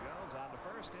Chipper Jones on to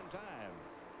first in time.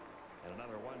 And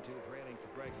another 1-2-3 inning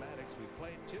for Greg Maddux. We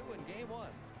played 2 in game 1.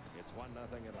 It's 1-0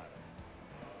 Atlanta.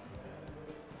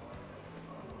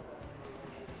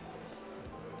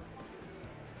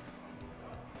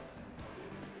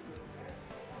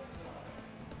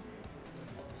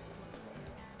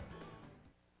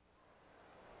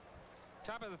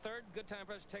 Top of the third, good time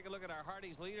for us to take a look at our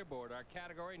Hardy's leaderboard. Our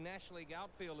category, National League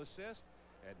outfield assist,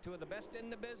 and 2 of the best in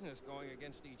the business going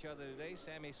against each other today.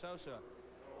 Sammy Sosa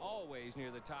always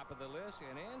near the top of the list,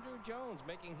 and Andrew Jones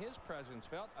making his presence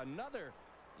felt. Another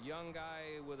young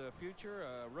guy with a future,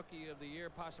 a rookie of the year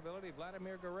possibility,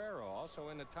 Vladimir Guerrero, also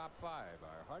in the top 5.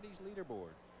 Our Hardy's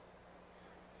leaderboard.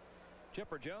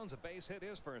 Chipper Jones, a base hit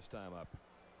his first time up.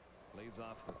 Leads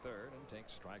off the third and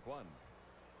takes strike 1.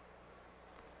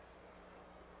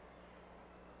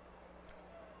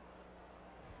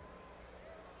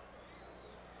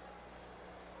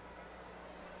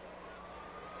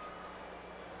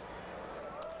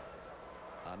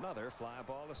 Another fly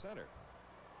ball to center.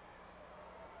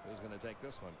 Who's going to take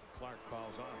this one? Clark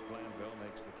calls off. Glanville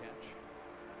makes the catch.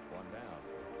 1 down.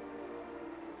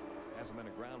 Hasn't been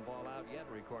a ground ball out yet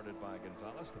recorded by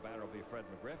Gonzalez. The batter will be Fred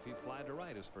McGriff. He flied to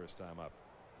right his first time up.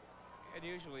 And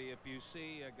usually if you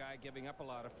see a guy giving up a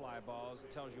lot of fly balls,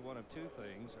 it tells you one of 2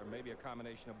 things, or maybe a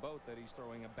combination of both, that he's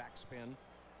throwing a backspin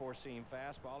 4-seam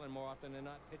fastball, and more often than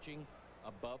not pitching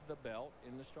above the belt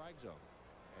in the strike zone.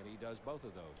 And he does both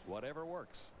of those. Whatever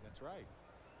works. That's right.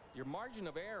 Your margin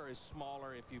of error is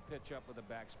smaller if you pitch up with a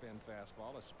backspin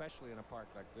fastball, especially in a park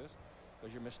like this,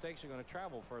 because your mistakes are going to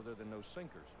travel further than those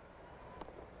sinkers.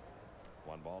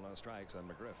 1 ball, no strikes on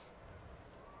McGriff.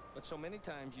 But so many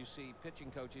times you see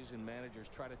pitching coaches and managers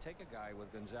try to take a guy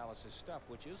with Gonzalez's stuff,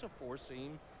 which is a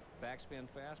 4-seam backspin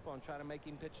fastball, and try to make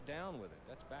him pitch down with it.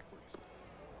 That's backwards.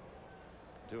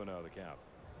 2-0 the count.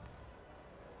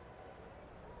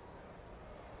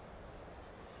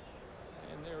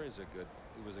 And there is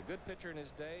he was a good pitcher in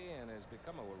his day and has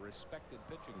become a respected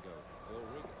pitching coach, Phil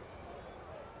Wrigley.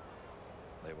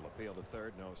 They will appeal to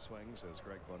third. No swings as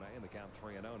Greg Bonet, and the count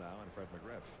 3-0 now on Fred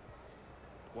McGriff.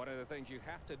 One of the things you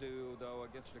have to do, though,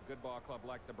 against a good ball club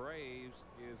like the Braves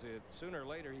is that sooner or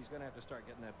later he's going to have to start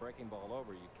getting that breaking ball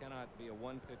over. You cannot be a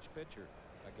 1-pitch pitcher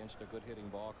against a good hitting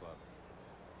ball club.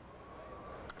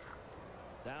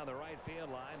 Down the right field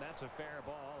line, that's a fair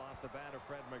ball off the bat of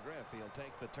Fred McGriff. He'll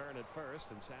take the turn at first,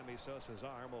 and Sammy Sosa's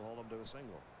arm will hold him to a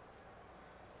single.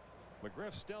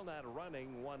 McGriff's still not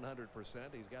running 100%.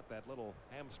 He's got that little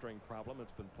hamstring problem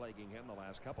that's been plaguing him the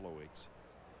last couple of weeks.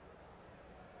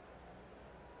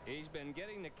 He's been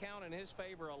getting the count in his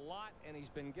favor a lot, and he's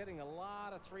been getting a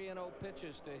lot of 3-0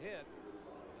 pitches to hit.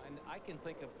 And I can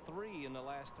think of 3 in the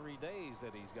last 3 days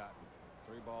that he's gotten.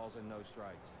 3 balls and no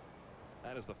strikes.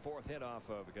 That is the 4th hit off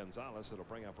of Gonzalez. It'll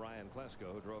bring up Ryan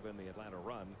Klesko, who drove in the Atlanta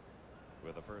run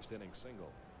with a first inning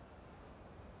single.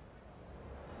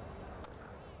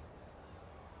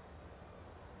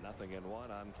 Nothing in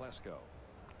 1 on Klesko.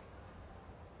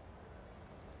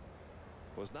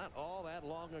 Was not all that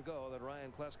long ago that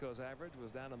Ryan Klesko's average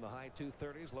was down in the high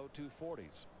 230s, low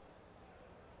 240s.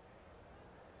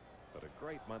 But a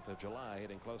great month of July,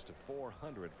 hitting close to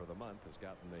 400 for the month, has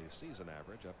gotten the season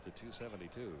average up to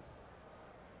 272.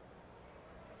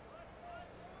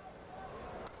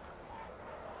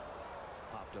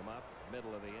 Popped him up,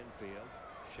 middle of the infield.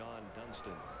 Sean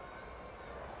Dunston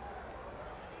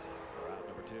for out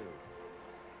number 2.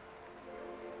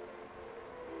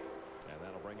 And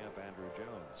that'll bring up Andrew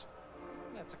Jones.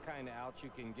 That's the kind of outs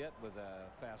you can get with a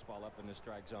fastball up in the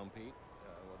strike zone, Pete.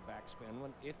 A backspin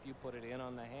one, if you put it in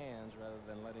on the hands rather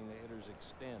than letting the hitters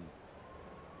extend.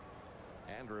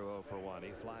 Andrew 0 for 1.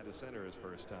 He fly to center his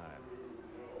first time.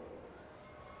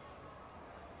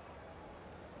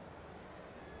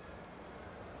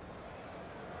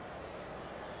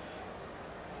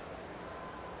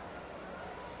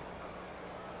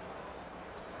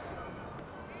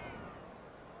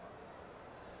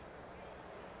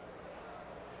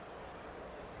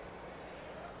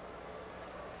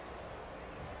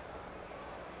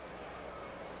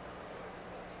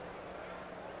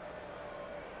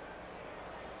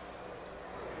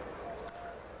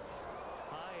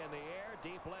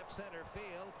 Deep left center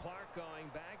field. Clark going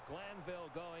back.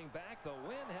 Glanville going back. The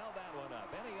wind held that one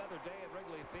up. Any other day at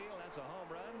Wrigley Field, that's a home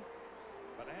run.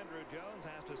 But Andrew Jones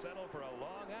has to settle for a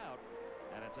long out.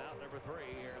 And it's out number 3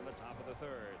 here in the top of the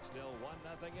 3rd. Still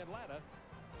 1-0 Atlanta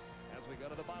as we go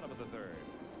to the bottom of the 3rd.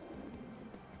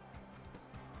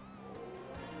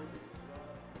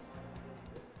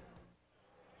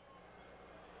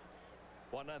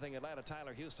 1-0 Atlanta.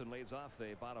 Tyler Houston leads off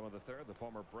the bottom of the 3rd. The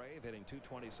former Brave hitting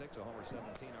 .226, a homer, 17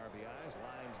 RBIs.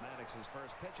 Lines Maddux's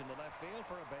first pitch into left field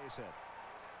for a base hit.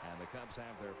 And the Cubs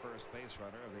have their first base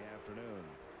runner of the afternoon.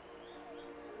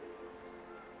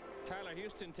 Tyler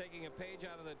Houston taking a page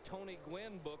out of the Tony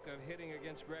Gwynn book of hitting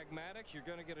against Greg Maddux. You're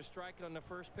going to get a strike on the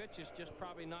first pitch. It's just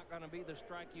probably not going to be the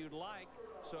strike you'd like.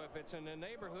 So if it's in the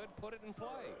neighborhood, put it in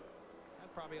play.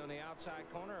 That's probably on the outside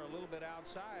corner, a little bit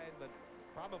outside, but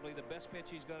probably the best pitch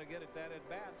he's going to get at that at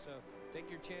bat. So take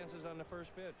your chances on the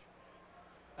first pitch.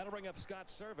 That'll bring up Scott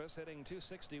Service hitting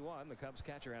 .261. The Cubs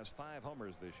catcher has 5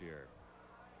 homers this year.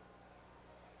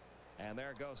 And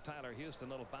there goes Tyler Houston.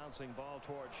 Little bouncing ball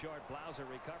towards short. Blauser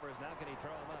recovers. Now can he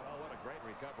throw him out? Oh, what a great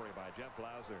recovery by Jeff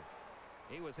Blauser.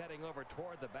 He was heading over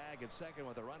toward the bag at second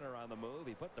with a runner on the move.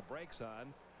 He put the brakes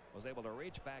on, was able to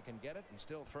reach back and get it, and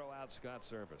still throw out Scott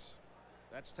Service.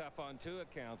 That's tough on 2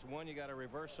 accounts. One, you got to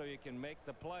reverse so you can make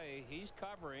the play. He's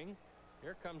covering.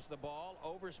 Here comes the ball.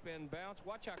 Overspin bounce.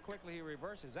 Watch how quickly he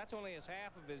reverses. That's only his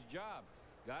half of his job.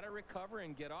 Got to recover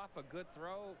and get off a good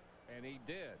throw, and he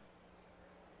did.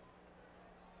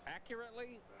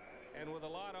 Accurately and with a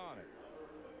lot on it.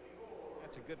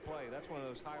 That's a good play. That's one of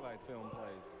those highlight film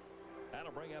plays.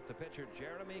 That'll bring up the pitcher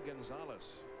Jeremy Gonzalez.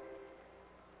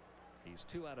 He's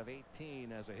 2 out of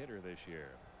 18 as a hitter this year.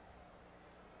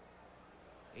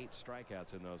 8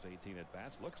 strikeouts in those 18 at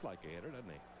bats. Looks like a hitter,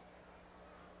 doesn't he?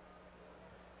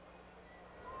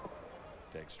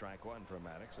 Takes strike 1 from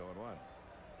Maddux. 0-1.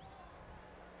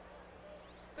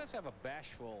 Does have a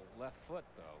bashful left foot,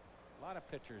 though. A lot of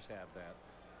pitchers have that.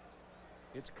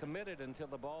 It's committed until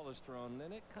the ball is thrown,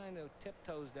 then it kind of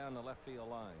tiptoes down the left field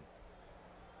line.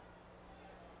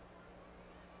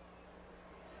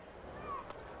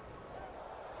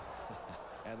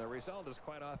 And the result is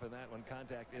quite often that when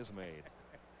contact is made.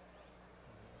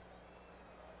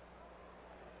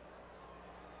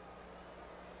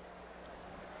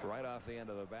 Right off the end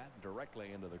of the bat,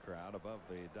 directly into the crowd above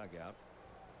the dugout.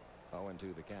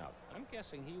 0-2 the count. I'm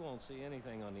guessing he won't see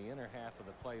anything on the inner half of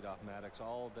the plate off Maddux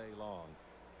all day long.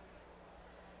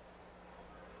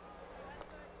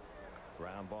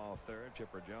 Ground ball 3rd.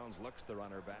 Chipper Jones looks the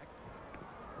runner back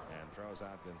and throws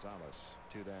out Gonzalez.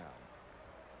 2 down.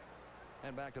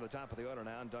 And back to the top of the order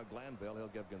now, and Doug Glanville. He'll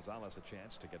give Gonzalez a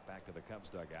chance to get back to the Cubs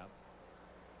dugout.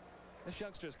 The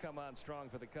youngsters come on strong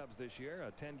for the Cubs this year.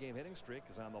 A 10-game hitting streak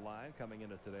is on the line coming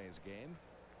into today's game.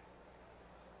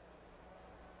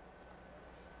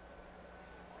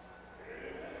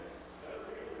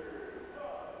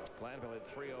 Glanville hit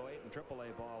 .308 in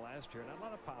AAA ball last year. Not a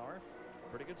lot of power,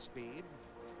 pretty good speed.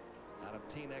 Out of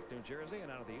Teaneck, New Jersey,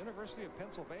 and out of the University of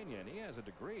Pennsylvania. And he has a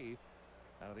degree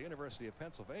out of the University of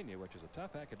Pennsylvania, which is a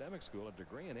tough academic school, a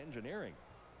degree in engineering.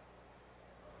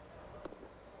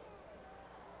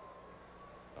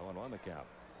 0-1 the count.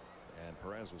 And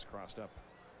Perez was crossed up.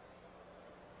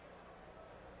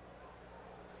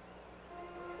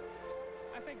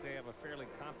 I think they have a fairly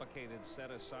complicated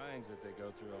set of signs that they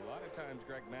go through. A lot of times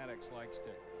Greg Maddux likes to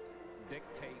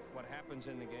dictate what happens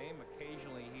in the game.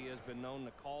 Occasionally he has been known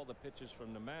to call the pitches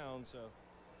from the mound, so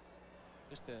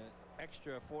just an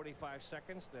extra 45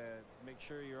 seconds to make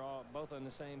sure you're all both on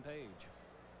the same page.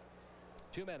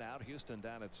 2 men out. Houston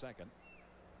down at second.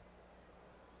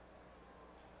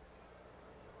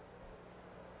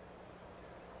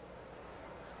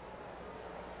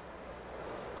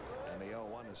 And the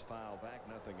 0-1 is fouled back.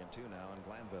 0-2 now in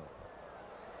Glanville.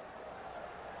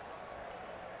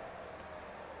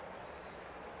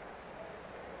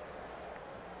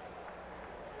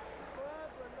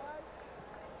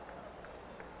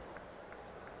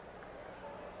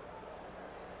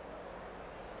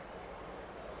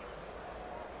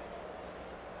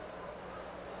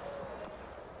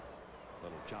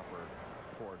 Chopper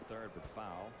toward third, but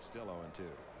foul. Still 0-2.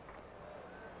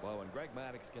 Well, when Greg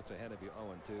Maddux gets ahead of you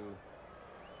 0-2,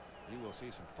 you will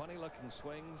see some funny looking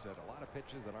swings at a lot of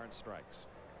pitches that aren't strikes.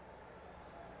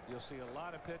 You'll see a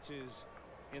lot of pitches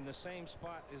in the same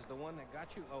spot as the one that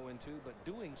got you 0-2, but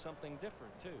doing something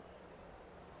different too.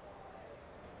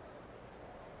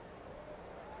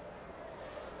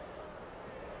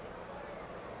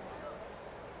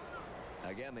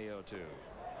 Again the 0-2.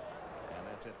 And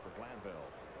that's it for Glanville.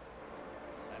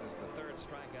 That is the third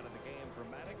strikeout of the game for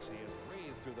Maddux. He has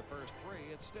breezed through the first 3.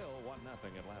 It's still 1-0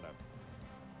 Atlanta.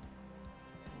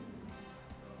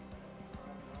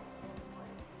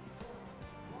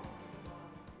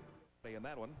 In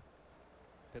that one,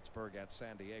 Pittsburgh at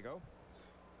San Diego.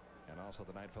 And also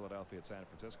tonight, Philadelphia at San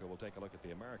Francisco. We'll take a look at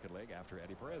the American League after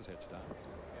Eddie Perez hits down.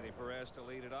 Eddie Perez to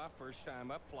lead it off. First time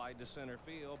up, flied to center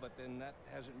field, but then that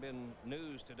hasn't been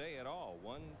news today at all.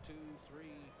 1, 2, 3,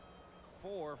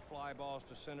 4 fly balls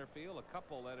to center field. A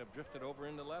couple that have drifted over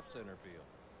into left center field.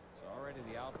 So already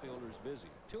the outfielder's busy.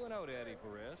 2-0 to Eddie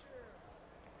Perez.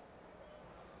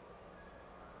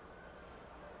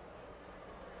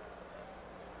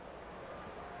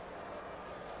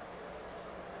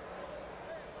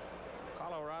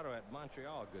 Colorado at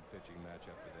Montreal, good pitching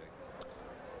matchup today.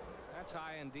 That's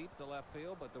high and deep to left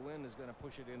field, but the wind is going to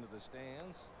push it into the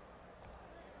stands.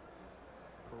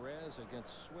 Perez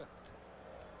against Swift.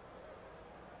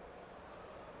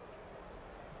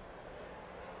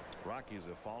 Rockies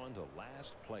have fallen to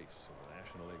last place in the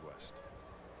National League West.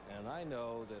 And I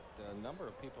know that a number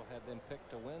of people had them picked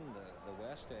to win the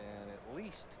West, and at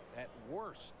least, at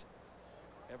worst,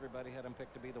 everybody had them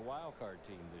picked to be the wild card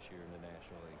team this year in the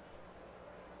National League.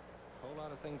 A whole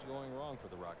lot of things going wrong for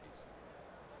the Rockies.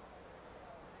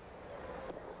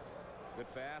 Good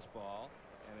fastball,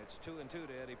 and it's 2-2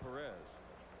 to Eddie Perez.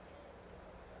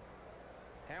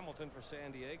 Hamilton for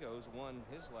San Diego's won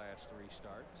his last 3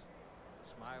 starts.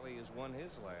 Smiley has won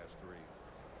his last 3.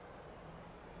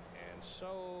 And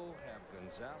so have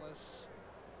Gonzalez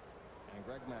and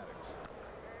Greg Maddux.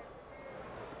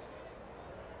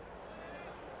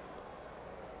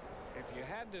 If you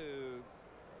had to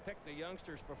pick the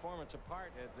youngsters' performance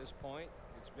apart at this point,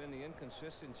 it's been the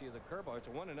inconsistency of the curveball. It's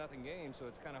a 1-0 game, so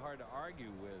it's kind of hard to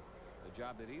argue with the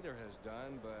job that either has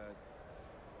done, but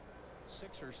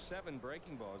 6 or 7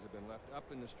 breaking balls have been left up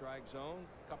in the strike zone.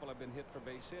 A couple have been hit for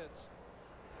base hits.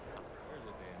 There's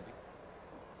a dandy.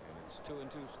 And it's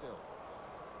 2-2 still.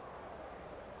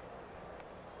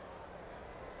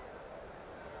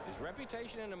 His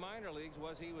reputation in the minor leagues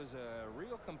was he was a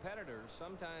real competitor,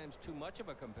 sometimes too much of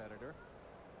a competitor.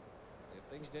 If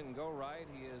things didn't go right,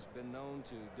 he has been known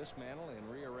to dismantle and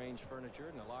rearrange furniture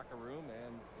in the locker room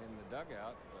and in the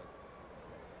dugout. But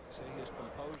say his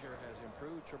composure has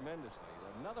improved tremendously.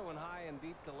 Another one high and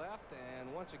deep to left, and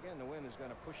once again the wind is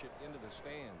going to push it into the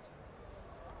stands.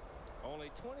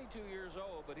 Only 22 years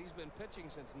old, but he's been pitching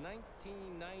since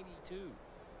 1992.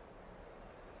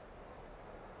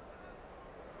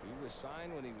 He was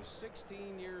signed when he was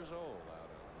 16 years old out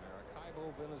of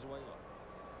Maracaibo, Venezuela.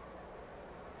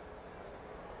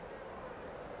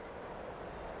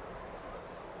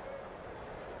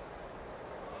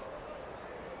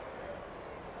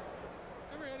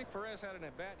 Perez had an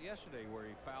at-bat yesterday where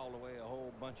he fouled away a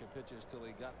whole bunch of pitches till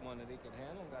he got one that he could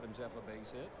handle, got himself a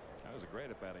base hit. That was a great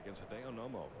at-bat against Hideo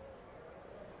Nomo.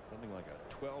 Something like a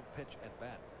 12-pitch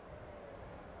at-bat.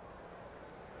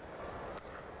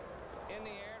 In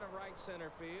the air to right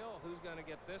center field. Who's going to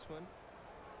get this one?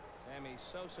 Sammy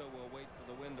Sosa will wait for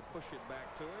the wind to push it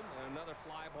back to him. And another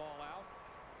fly ball out.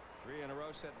 3 in a row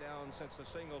set down since the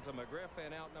single to McGriff,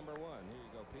 and out number 1. Here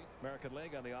you go, Pete. American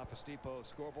League on the Office Depot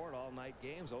scoreboard. All night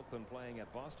games. Oakland playing at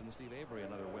Boston. Steve Avery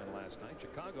another win last night.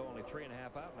 Chicago only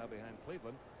 3.5 out now behind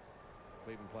Cleveland.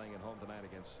 Cleveland playing at home tonight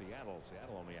against Seattle.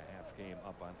 Seattle only a half game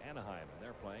up on Anaheim, and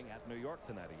they're playing at New York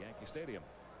tonight at Yankee Stadium.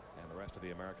 And the rest of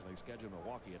the American League schedule: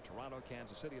 Milwaukee at Toronto,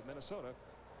 Kansas City at Minnesota,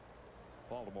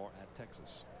 Baltimore at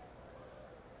Texas.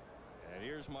 And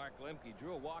here's Mark Lemke.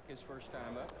 Drew a walk his first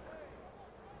time up.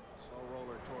 Slow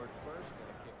roller toward first. Got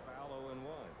a kick foul. 0-1.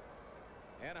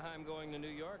 Anaheim going to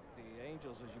New York. The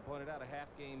Angels, as you pointed out, a half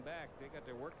game back. They got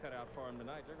their work cut out for them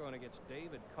tonight. They're going against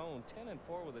David Cone,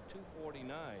 10-4 with a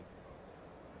 249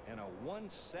 and a 1-7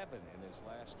 in his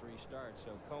last 3 starts.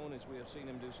 So Cone, as we have seen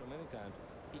him do so many times,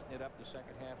 heating it up the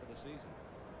second half of the season.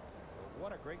 But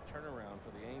what a great turnaround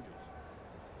for the Angels.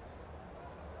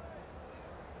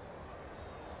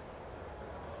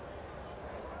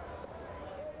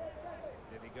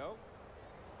 Did he go?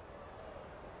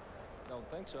 Don't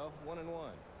think so. 1-1.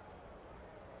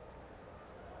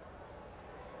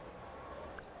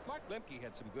 Mark Lemke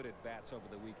had some good at-bats over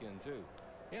the weekend, too.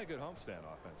 He had a good homestand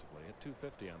offensively. Hit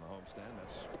 250 on the homestand.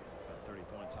 That's about 30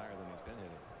 points higher than he's been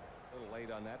hitting. A little late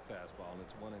on that fastball, and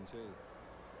it's 1-2.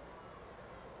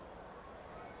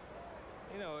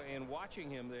 You know, in watching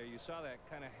him there, you saw that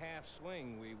kind of half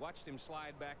swing. We watched him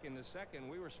slide back in the second.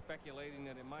 We were speculating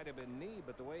that it might have been knee,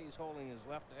 but the way he's holding his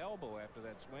left elbow after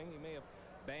that swing, he may have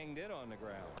banged it on the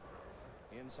ground.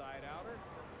 Inside outer.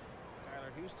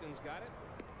 Tyler Houston's got it.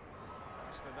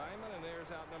 Across the diamond, and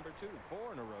there's out number 2.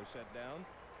 4 in a row set down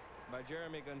by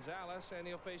Jeremy Gonzalez, and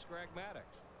he'll face Greg Maddux.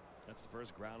 That's the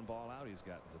first ground ball out he's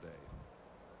gotten today.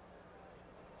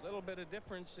 A little bit of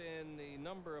difference in the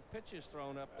number of pitches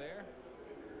thrown up there.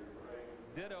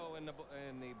 Ditto in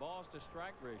the balls to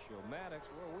strike ratio. Maddux,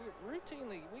 well,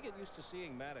 we get used to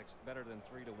seeing Maddux better than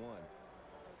 3-1.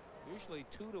 Usually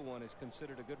 2-1 is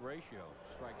considered a good ratio.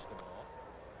 Strikes to balls.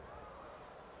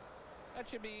 That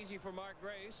should be easy for Mark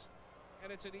Grace.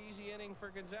 And it's an easy inning for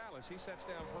Gonzalez. He sets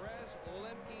down Perez,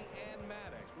 Lemke, and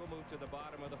Maddux. We'll move to the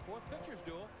bottom of the 4th. Pitchers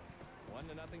duel. 1-0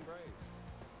 Braves.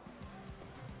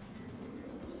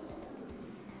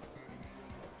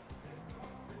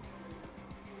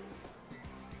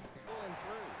 Pulling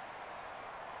through.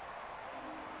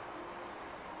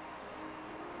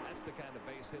 That's the kind of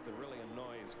base hit that really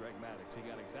annoys Greg Maddux. He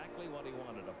got exactly what he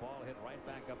wanted. A ball hit right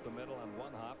back up the middle on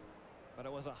 1 hop, but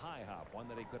it was a high hop, one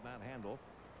that he could not handle.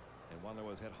 And one that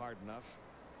was hit hard enough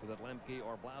so that Lemke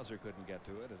or Blauser couldn't get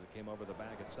to it as it came over the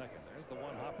bag at second. There's the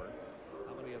 1-hopper.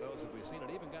 How many of those have we seen? It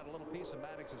even got a little piece of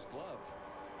Maddox's glove.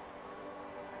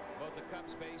 Both the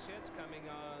Cubs base hits coming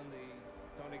on the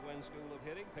Tony Gwynn School of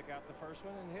Hitting. Pick out the first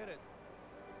one and hit it.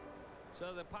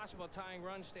 So the possible tying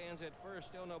run stands at first.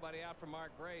 Still nobody out for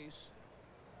Mark Grace.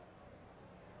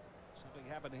 Something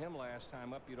happened to him last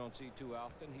time up you don't see too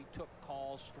often. He took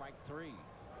calls, strike 3.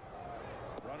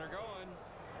 Runner going.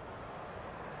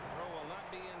 Will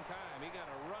not be in time. He got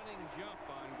a running jump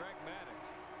on Greg Maddux.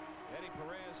 Eddie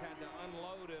Perez had to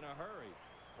unload in a hurry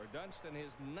for Dunston,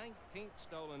 his 19th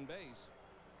stolen base.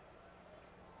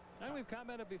 And we've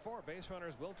commented before, base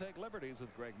runners will take liberties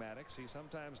with Greg Maddux. He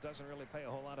sometimes doesn't really pay a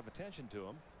whole lot of attention to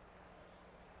him.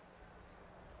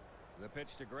 The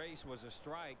pitch to Grace was a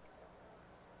strike.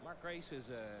 Mark Grace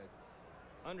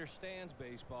understands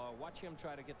baseball. Watch him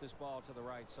try to get this ball to the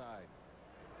right side.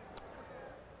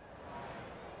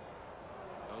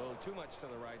 A little too much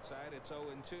to the right side. It's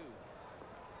 0-2.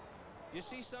 You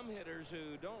see some hitters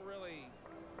who don't really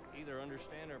either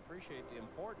understand or appreciate the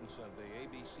importance of the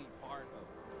ABC part of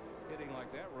hitting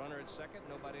like that. Runner at second,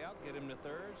 nobody out, get him to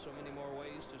third. So many more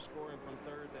ways to score him from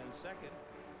third than second.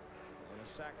 And a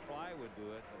sac fly would do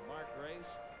it. But Mark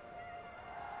Grace,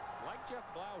 like Jeff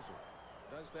Blauser,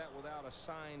 does that without a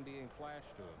sign being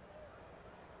flashed to him.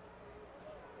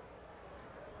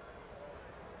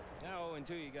 Now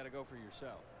 0-2, you got to go for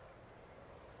yourself.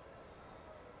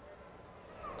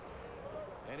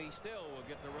 And he still will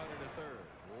get the runner to third.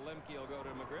 Lemke will go to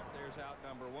McGriff. There's out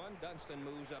number 1. Dunston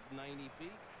moves up 90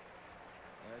 feet.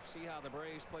 Let's see how the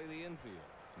Braves play the infield.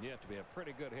 You have to be a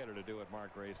pretty good hitter to do what Mark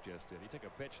Grace just did. He took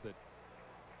a pitch that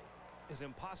is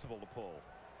impossible to pull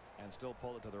and still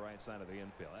pull it to the right side of the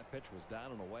infield. That pitch was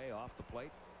down and away off the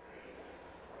plate.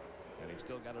 And he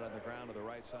still got it on the ground to the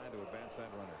right side to advance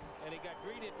that runner. And he got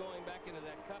greeted going back into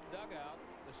that Cub dugout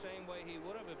the same way he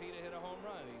would have if he'd have hit a home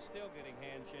run. He's still getting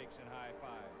handshakes and high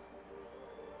fives.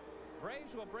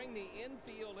 Braves will bring the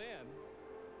infield in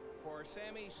for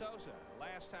Sammy Sosa.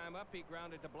 Last time up, he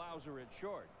grounded to Blauser at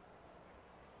short.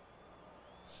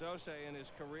 Sosa in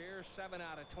his career 7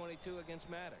 out of 22 against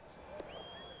Maddux.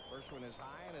 First one is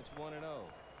high, and it's 1-0.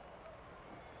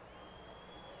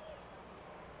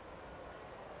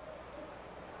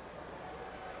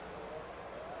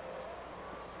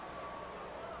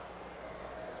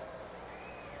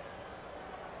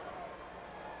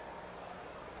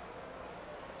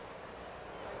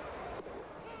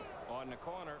 On the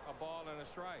corner, a ball and a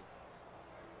strike.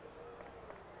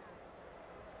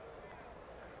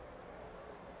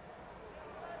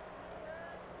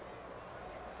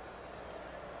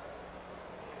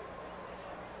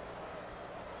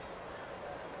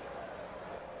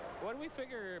 What do we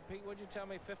figure, Pete? Would you tell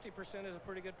me 50% is a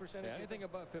pretty good percentage? Yeah, anything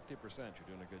above 50%, you're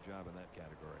doing a good job in that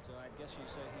category. So I guess you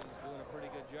say he's doing a pretty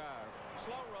good job.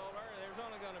 Slow roller. There's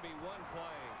only going to be one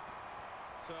play.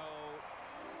 So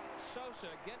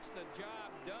Sosa gets the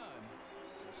job done.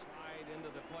 Slide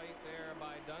into the plate there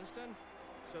by Dunston.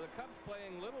 So the Cubs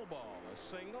playing little ball. A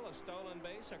single, a stolen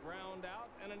base, a ground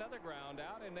out, and another ground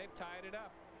out, and they've tied it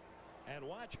up. And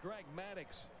watch Greg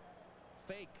Maddux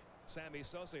fake Sammy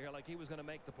Sosa here like he was going to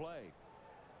make the play,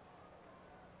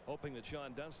 hoping that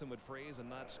Sean Dunston would freeze and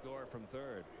not score from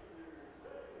third.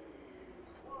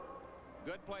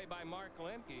 Good play by Mark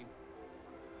Lemke.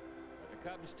 The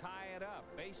Cubs tie it up.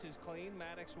 Bases clean.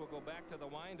 Maddux will go back to the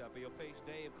windup. He'll face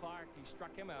Dave Clark. He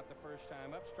struck him out the first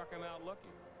time up. Struck him out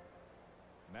looking.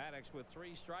 Maddux with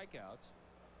 3 strikeouts.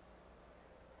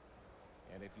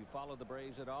 And if you follow the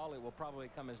Braves at all, it will probably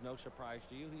come as no surprise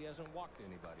to you. He hasn't walked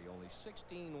anybody. Only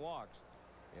 16 walks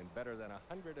in better than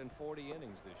 140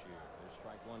 innings this year. There's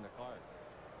strike 1 to Clark.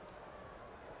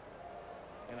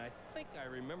 And I think I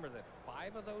remember that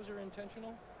 5 of those are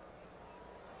intentional.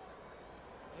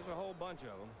 There's a whole bunch of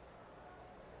them.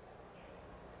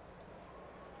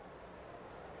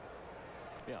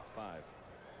 Yeah, 5.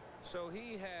 So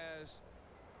he has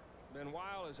been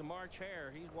wild as a March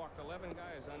hare. He's walked 11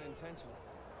 guys unintentionally.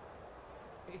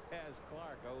 He has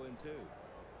Clark 0-2.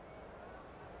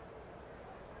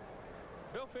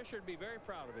 Bill Fisher would be very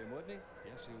proud of him, wouldn't he?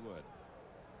 Yes, he would.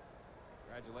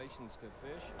 Congratulations to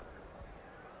Fish.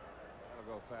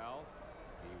 That'll go foul.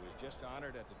 He was just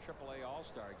honored at the AAA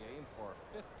All-Star game for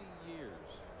 50 years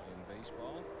in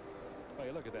baseball. Well,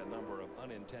 you look at that number of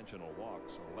unintentional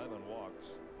walks. 11 walks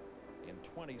in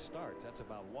 20 starts. That's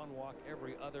about 1 walk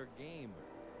every other game.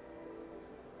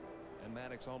 And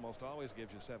Maddux almost always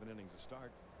gives you 7 innings to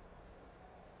start.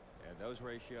 And those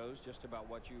ratios just about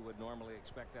what you would normally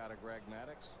expect out of Greg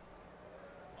Maddux.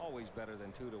 Always better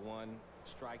than 2-to-1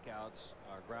 strikeouts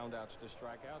or groundouts to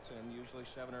strikeouts, and usually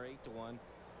 7 or 8-to-1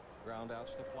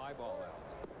 groundouts to fly ball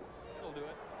out. It'll do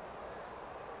it.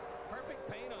 Perfect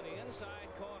paint on the inside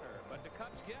corner, but the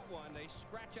Cubs get one. They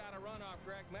scratch out a run off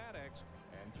Greg Maddux.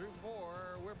 And through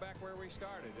 4, we're back where we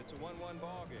started. It's a 1-1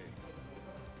 ball game.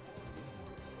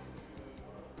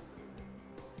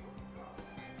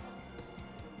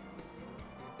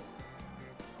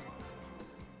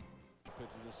 Pitchers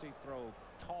you see throw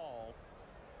tall,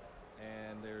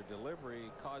 and their delivery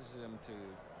causes them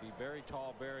to be very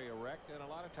tall, very erect, and a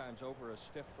lot of times over a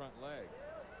stiff front leg.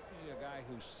 Usually a guy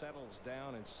who settles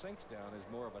down and sinks down is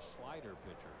more of a slider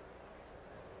pitcher.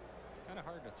 Kind of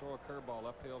hard to throw a curveball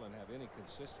uphill and have any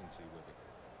consistency with it.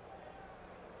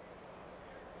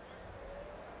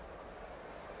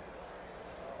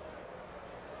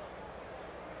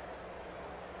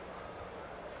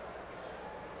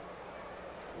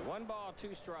 One ball,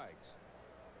 2 strikes.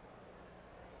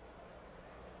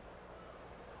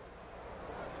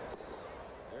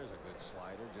 There's a good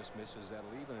slider. Just misses that,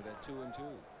 leaving it at 2-2.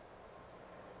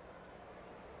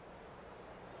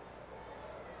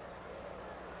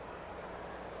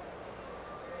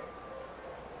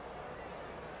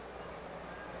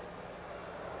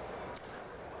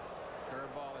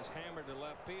 Hammered to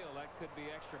left field. That could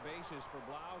be extra bases for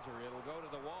Blauser. It'll go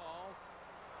to the wall.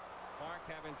 Clark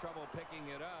having trouble picking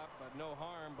it up, but no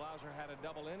harm. Blauser had a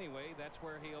double anyway. That's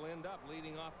where he'll end up,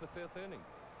 leading off the 5th inning.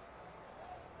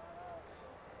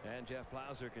 And Jeff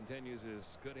Blauser continues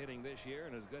his good hitting this year,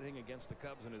 and his good hitting against the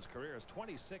Cubs in his career. His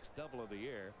 26th double of the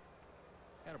year.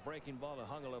 Had a breaking ball that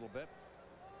hung a little bit,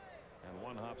 and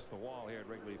one hops the wall here at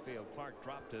Wrigley Field. Clark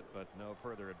dropped it, but no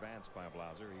further advance by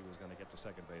Blauser. He was going to get to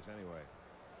second base anyway.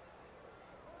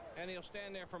 And he'll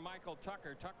stand there for Michael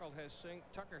Tucker. Tucker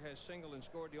has singled and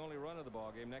scored the only run of the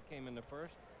ball game. That came in the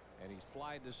 1st, and he's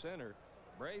flied to center.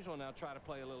 Braves will now try to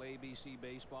play a little ABC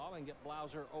baseball and get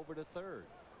Blauser over to 3rd.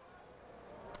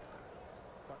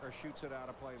 Tucker shoots it out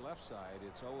of play left side.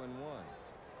 It's 0-1.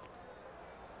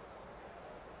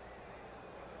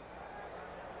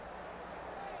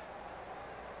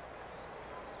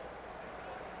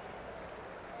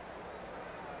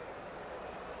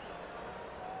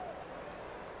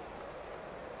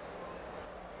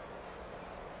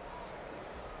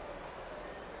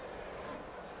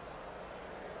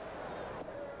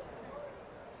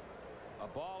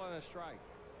 ball and a strike.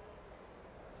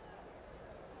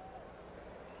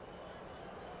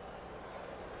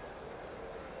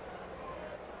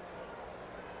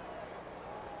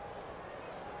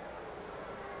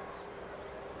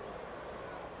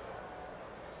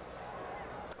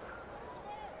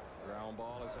 Ground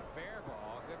ball is a fair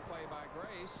ball. Good play by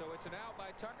Grace. So it's an out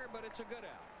by Tucker, but it's a good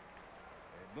out.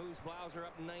 It moves Blauser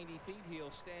up 90 feet.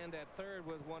 He'll stand at third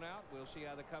with one out. We'll see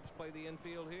how the Cubs play the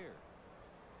infield here.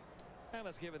 And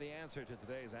let's give you the answer to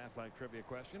today's Aflac trivia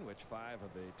question. Which 5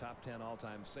 of the top 10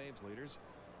 all-time saves leaders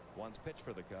once pitched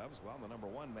for the Cubs? Well, the number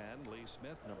 1 man, Lee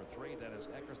Smith. Number 3, Dennis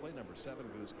Eckersley. Number 7,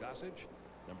 Goose Gossage.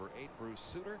 Number 8, Bruce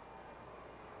Sutter.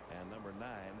 And number 9,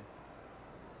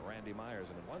 Randy Myers.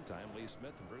 And at one time, Lee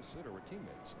Smith and Bruce Sutter were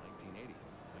teammates. 1980.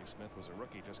 Lee Smith was a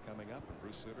rookie just coming up, and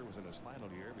Bruce Sutter was in his final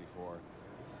year before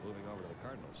moving over to the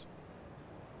Cardinals.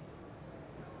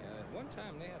 And at one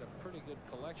time, they had a pretty good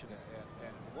collection.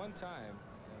 At one time,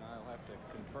 and I'll have to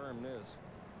confirm this.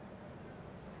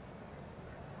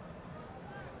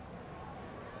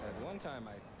 At one time,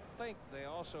 I think they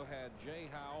also had Jay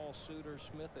Howell, Suter,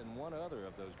 Smith, and one other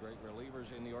of those great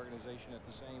relievers in the organization at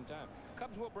the same time.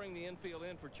 Cubs will bring the infield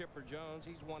in for Chipper Jones.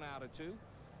 He's 1 out of 2.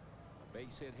 A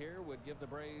base hit here would give the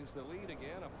Braves the lead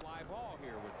again. A fly ball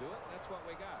here would do it. That's what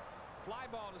we got. Fly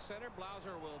ball to center.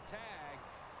 Blauser will tag.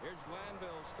 Here's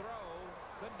Glanville's throw.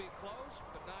 Could be close,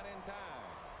 but not in time.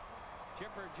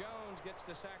 Chipper Jones gets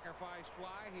the sacrifice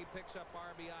fly. He picks up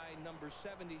RBI number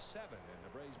 77, and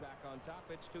the Braves back on top.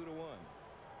 It's 2-1.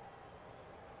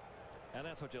 And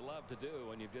that's what you love to do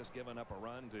when you've just given up a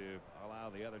run to allow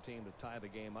the other team to tie the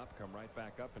game up, come right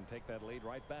back up and take that lead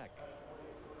right back.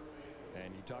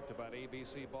 And you talked about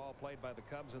ABC ball played by the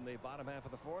Cubs in the bottom half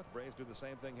of the 4th. Braves do the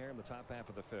same thing here in the top half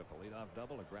of the 5th. A leadoff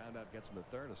double, a ground out gets him to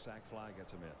third, a sac fly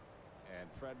gets him in. And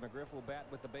Fred McGriff will bat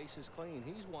with the bases clean.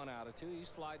 He's 1 out of 2. He's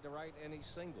flied to right and he's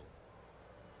single.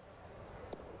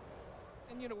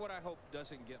 And you know what I hope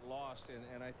doesn't get lost,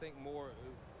 and I think more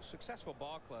successful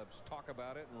ball clubs talk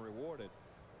about it and reward it.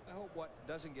 I hope what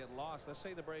doesn't get lost, let's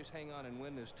say the Braves hang on and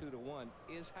win this 2-1,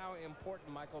 is how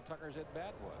important Michael Tucker's at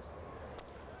bat was.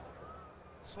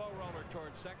 Slow roller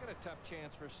towards second, a tough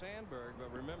chance for Sandberg, but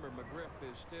remember McGriff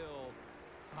is still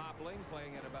hobbling,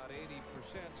 playing at about 80%,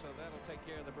 so that'll take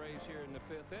care of the Braves here in the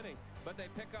 5th inning. But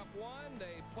they pick up one,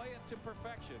 they play it to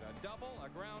perfection. A double, a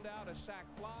ground out, a sac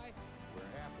fly. We're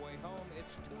halfway home.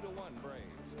 It's 2-1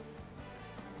 Braves.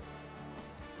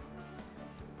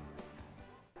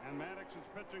 And Maddux is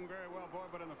pitching very well, boy,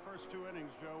 but in the first 2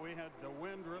 innings, Joe, we had the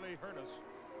wind really hurt us.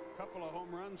 A couple of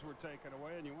home runs were taken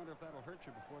away, and you wonder if that'll hurt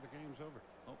you before the game's over.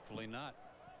 Hopefully not.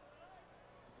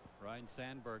 Ryan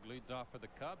Sandberg leads off for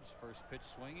the Cubs. First pitch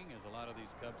swinging, as a lot of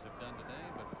these Cubs have done today,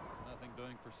 but nothing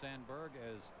doing for Sandberg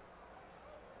as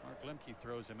Mark Lemke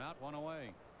throws him out, 1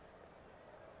 away.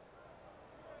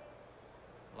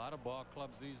 A lot of ball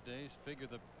clubs these days figure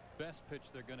the best pitch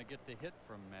they're going to get to hit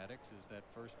from Maddux is that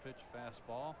first pitch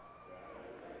fastball.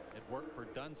 It worked for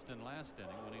Dunston last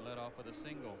inning when he led off with a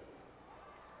single.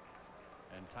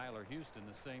 And Tyler Houston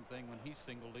the same thing when he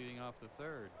singled leading off the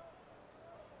 3rd.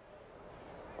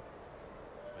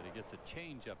 But he gets a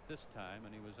changeup this time,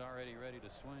 and he was already ready to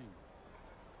swing.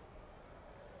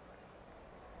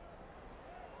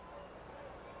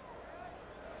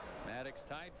 Maddux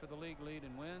tied for the league lead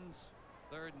in wins,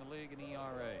 3rd in the league in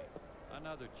ERA.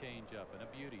 Another changeup and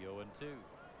a beauty, 0-2.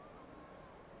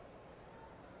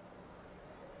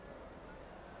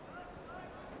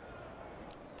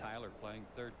 Tyler playing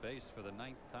 3rd base for the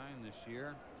 9th time this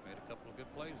year. He's made a couple of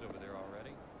good plays over there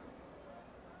already.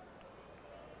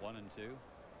 1-2.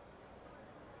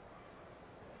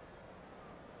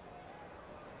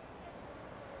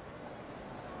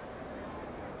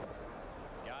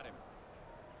 Got him.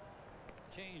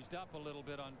 Changed up a little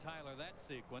bit on Tyler that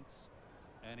sequence,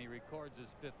 and he records his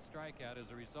 5th strikeout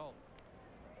as a result.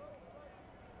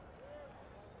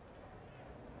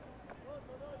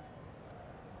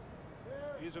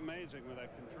 He's amazing with that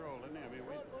control, isn't he? I mean,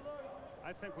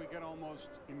 I think we get almost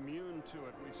immune to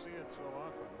it. We see it so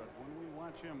often, but when we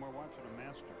watch him, we're watching a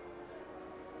master.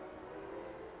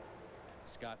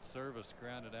 Scott Service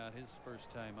grounded out his first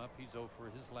time up. He's 0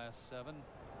 for his last 7.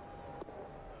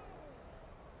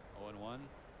 0-1.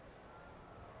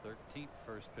 13th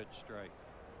first pitch strike.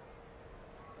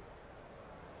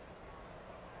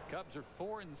 Cubs are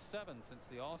 4-7 since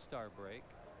the All-Star break.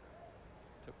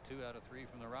 Took 2 out of 3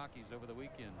 from the Rockies over the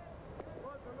weekend.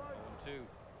 0-2.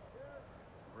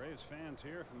 Braves fans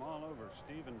here from all over.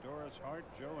 Stephen, Doris, Hart,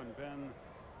 Joe and Ben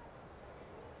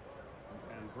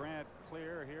and Brad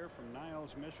Clear here from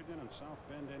Niles, Michigan and South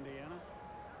Bend, Indiana.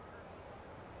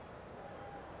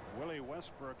 Willie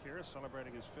Westbrook here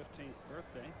celebrating his 15th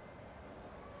birthday.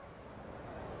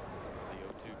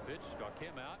 The 0-2 pitch struck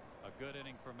him out. A good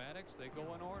inning for Maddux. They go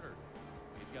in order.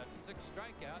 He's got 6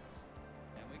 strikeouts,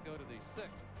 and we go to the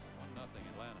 6th. 1-0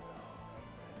 Atlanta.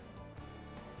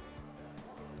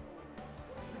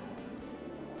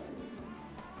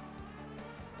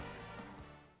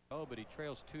 Oh, but he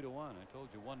trails 2-1. I told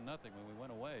you 1-0 when we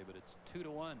went away, but it's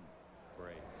 2-1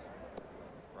 Braves.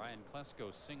 Ryan Klesko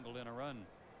singled in a run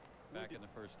back in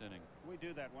the first inning. We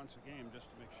do that once a game just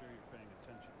to make sure you're paying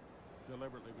attention.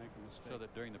 Deliberately make a mistake. So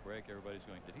that during the break everybody's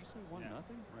going, did he say 1-0? Yeah,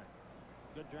 right.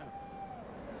 Good job.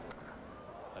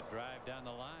 A drive down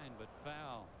the line, but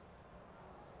foul.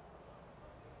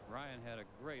 Ryan had a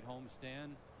great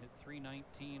homestand. Hit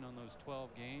 .319 on those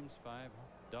 12 games. 5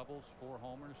 doubles, 4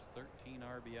 homers, 13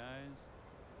 RBIs.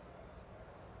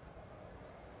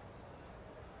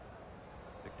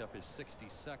 Picked up his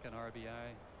 62nd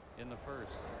RBI in the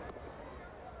first.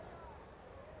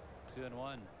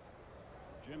 2-1.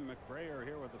 Jim McBrayer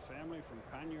here with the family from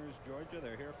Conyers, Georgia.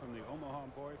 They're here from the Omaha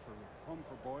Home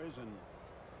for Boys in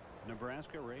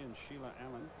Nebraska. Ray and Sheila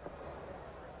Allen.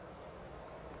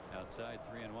 Outside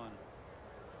 3-1.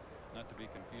 Not to be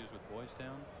confused with Boys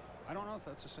Town. I don't know if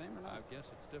that's the same or not. I guess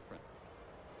it's different.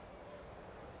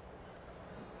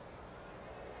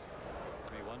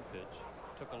 3-1 pitch.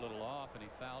 Took a little off and he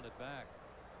fouled it back.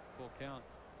 Full count.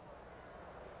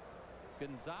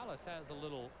 Gonzalez has a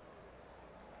little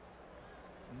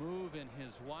move in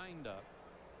his windup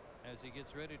as he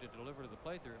gets ready to deliver to the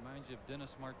plate. That reminds you of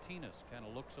Dennis Martinez. Kind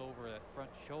of looks over that front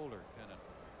shoulder, kind of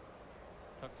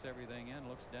tucks everything in,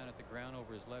 looks down at the ground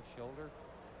over his left shoulder.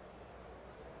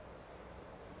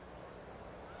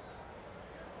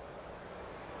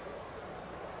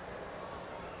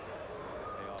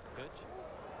 Payoff pitch.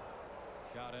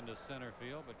 Shot into center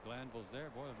field, but Glanville's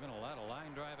there. Boy, there's been a lot of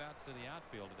line drive outs to the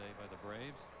outfield today by the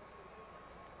Braves.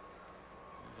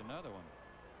 There's another one.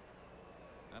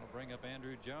 That'll bring up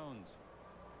Andrew Jones.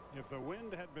 If the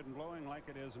wind had been blowing like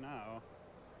it is now,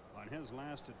 on his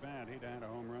last at bat, he'd had a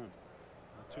home run.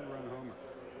 A 2-run homer.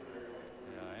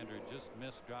 Yeah, Andrew just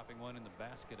missed dropping one in the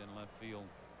basket in left field.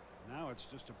 Now it's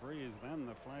just a breeze. Then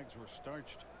the flags were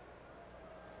starched.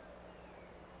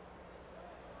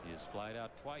 He has flied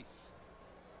out twice.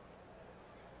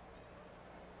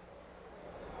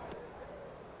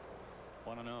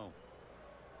 Want to know.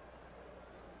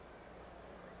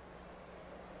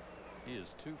 He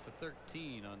is 2 for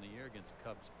 13 on the year against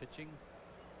Cubs pitching.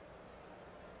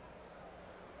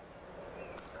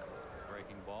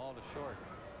 Breaking ball to short.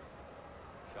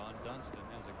 Sean Dunston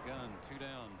has a gun. 2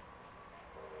 down.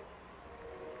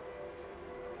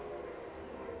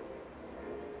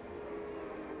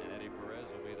 And Eddie Perez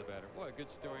will be the batter. Boy, a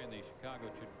good story in the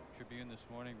Chicago Tribune this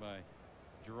morning by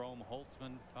Jerome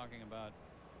Holtzman talking about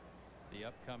the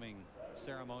upcoming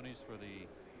ceremonies for the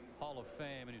Hall of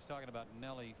Fame, and he was talking about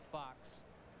Nellie Fox,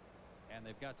 and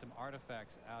they've got some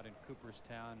artifacts out in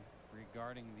Cooperstown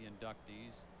regarding the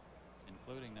inductees,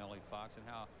 including Nellie Fox, and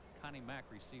how Connie Mack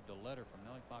received a letter from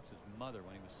Nellie Fox's mother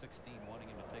when he was 16 wanting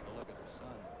him to take a look at her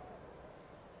son.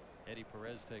 Eddie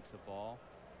Perez takes the ball,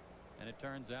 and it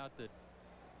turns out that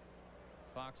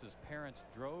Fox's parents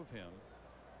drove him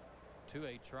to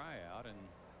a tryout, and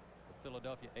the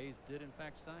Philadelphia A's did in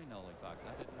fact sign Nellie Fox.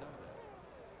 I didn't know that.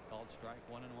 Called strike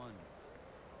 1-1.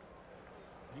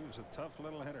 He was a tough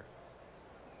little hitter.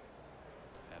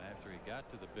 And after he got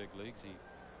to the big leagues, he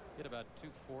hit about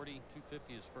 240,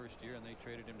 250 his first year, and they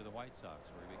traded him to the White Sox,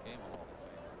 where he became a Hall of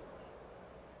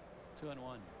Famer.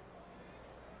 2-1.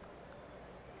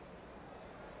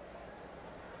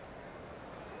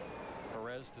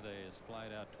 Perez today is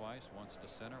flied out twice, once to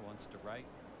center, once to right.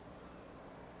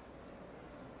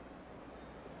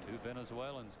 2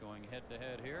 Venezuelans going head to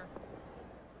head here.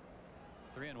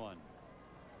 3-1.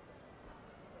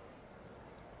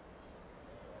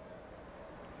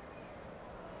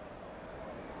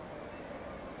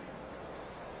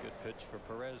 Good pitch for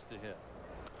Perez to hit,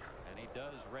 and he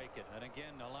does rake it. And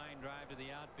again, a line drive to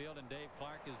the outfield, and Dave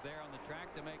Clark is there on the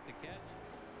track to make the catch.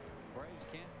 Braves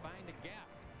can't find a gap.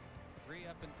 3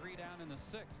 up and 3 down in the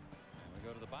 6th. And we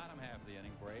go to the bottom half of the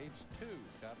inning. Braves 2,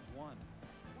 Cubs 1.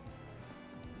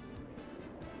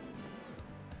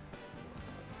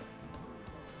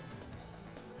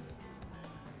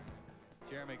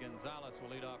 Jeremy Gonzalez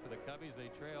will lead off for the Cubbies.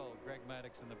 They trail Greg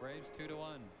Maddux and the Braves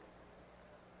 2-1.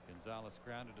 Gonzalez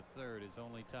grounded to third, his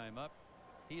only time up.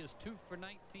 He is 2 for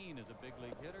 19 as a big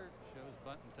league hitter. Shows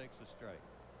bunt and takes a strike.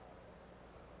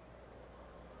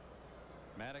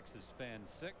 Maddux has fanned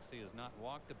 6. He has not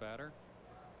walked a batter.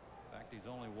 In fact, he's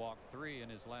only walked 3 in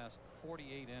his last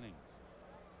 48 innings.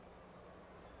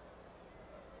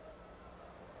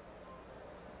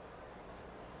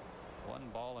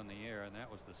 in the air, and that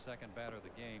was the second batter of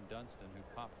the game, Dunston, who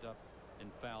popped up in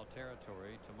foul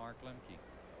territory to Mark Lemke.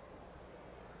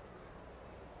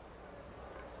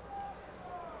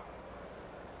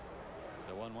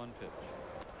 The 1-1 pitch.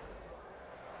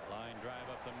 Line drive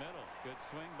up the middle. Good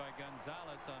swing by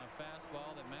Gonzalez on a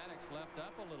fastball that Maddux left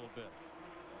up a little bit.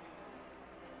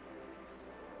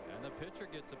 And the pitcher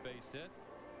gets a base hit.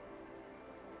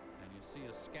 And you see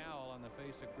a scowl on the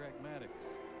face of Greg Maddux.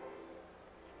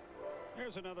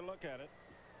 Here's another look at it.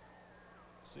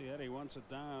 See, Eddie wants it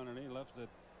down, and he left it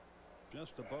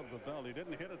just above the belt. He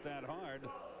didn't hit it that hard,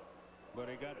 but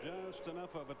he got just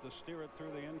enough of it to steer it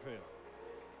through the infield.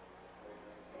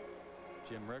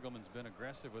 Jim Riggleman's been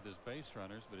aggressive with his base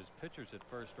runners, but his pitcher's at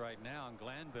first right now, and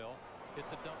Glanville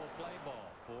hits a double play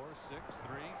ball. 4, 6,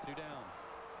 3, 2 down.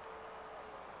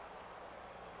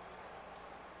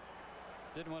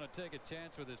 Didn't want to take a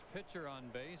chance with his pitcher on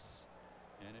base,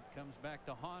 and it comes back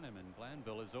to haunt him, and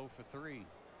Glanville is 0 for 3.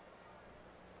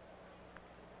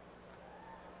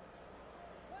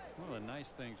 One of the nice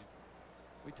things,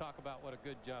 we talk about what a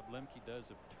good job Lemke does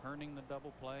of turning the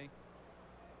double play.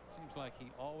 Seems like he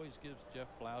always gives Jeff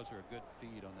Blauser a good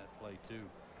feed on that play too.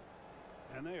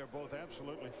 And they are both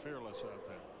absolutely fearless out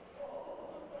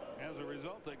there. As a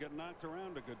result, they get knocked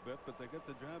around a good bit, but they get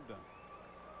the job done.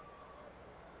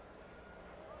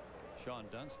 Sean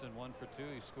Dunston 1 for 2.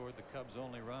 He scored the Cubs'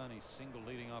 only run. He's single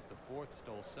leading off the 4th,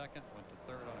 stole 2nd, went to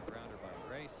 3rd on a grounder by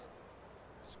Grace,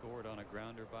 scored on a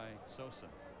grounder by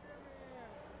Sosa.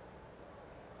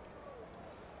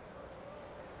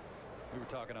 We were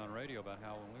talking on radio about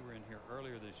how when we were in here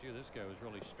earlier this year, this guy was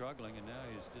really struggling, and now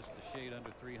he's just a shade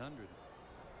under 300.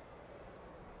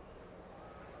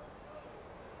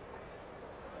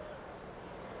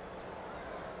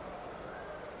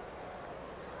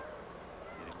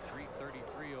 Hitting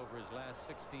 .333 over his last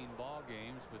 16 ball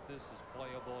games, but this is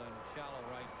playable in shallow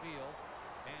right field.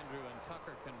 Andrew and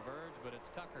Tucker converge, but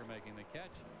it's Tucker making the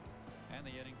catch, and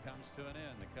the inning comes to an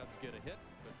end. The Cubs get a hit,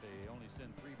 but they only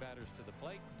send 3 batters to the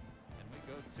plate. We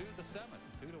go to the 7th,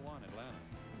 2-1 Atlanta.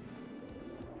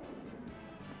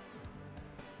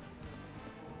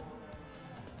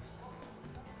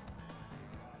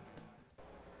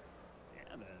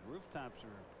 Yeah, the rooftops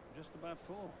are just about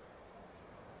full.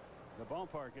 The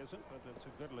ballpark isn't, but it's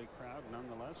a goodly crowd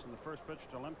nonetheless. And the first pitch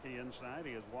to Lemke inside.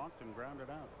 He has walked and grounded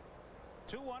out.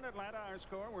 2-1 Atlanta, our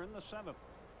score. We're in the 7th.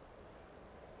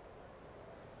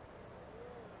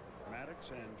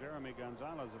 Maddux and Jeremy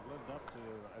Gonzalez have lived up to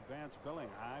advanced billing.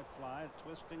 High fly,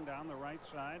 twisting down the right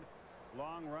side.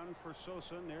 Long run for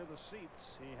Sosa near the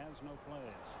seats. He has no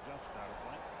plays. Just out of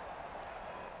play.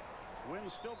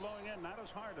 Wind still blowing in, not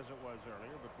as hard as it was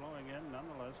earlier, but blowing in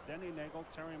nonetheless. Denny Nagel,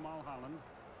 Terry Mulholland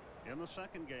in the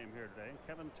second game here today.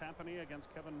 Kevin Tampany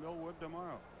against Kevin Millwood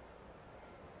tomorrow.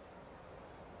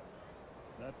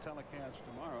 That telecast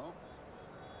tomorrow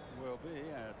will be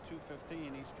at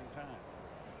 2:15 Eastern Time.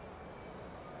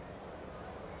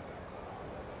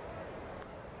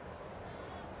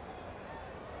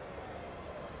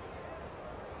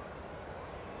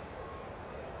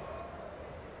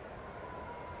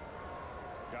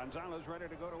 Gonzalez ready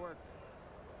to go to work.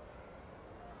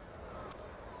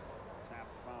 Tap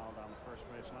fouled on the first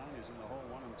base line. He's in the hole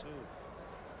 1-2.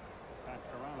 Pat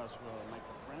Corrales will make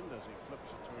a friend as he flips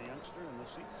it to a youngster in the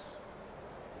seats.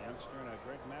 The youngster in a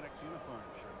Greg Maddux uniform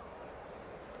shirt.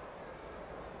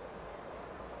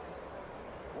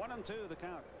 1-2 the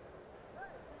count.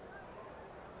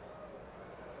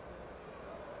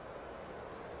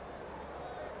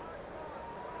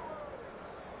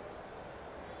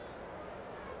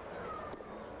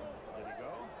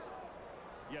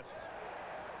 Yes.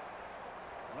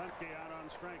 Lemke out on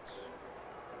strikes.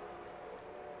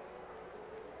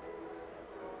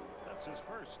 That's his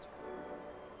first.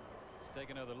 Let's take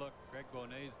another look. Greg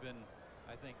Bonet's been,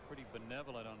 I think, pretty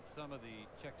benevolent on some of the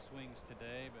check swings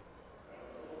today, but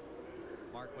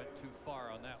Mark went too far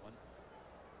on that one.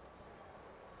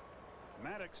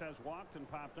 Maddux has walked and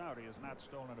popped out. He has not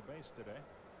stolen a base today.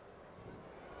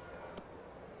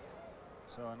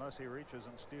 So unless he reaches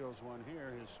and steals one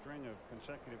here, his string of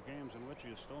consecutive games in which he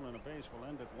has stolen a base will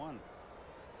end at 1.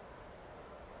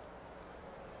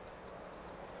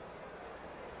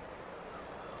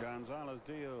 Gonzalez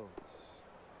deals.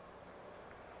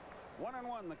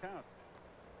 1-1 the count.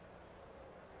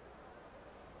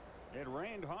 It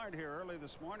rained hard here early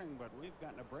this morning, but we've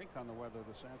gotten a break on the weather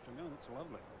this afternoon. It's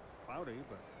lovely. Cloudy,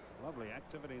 but lovely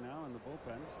activity now in the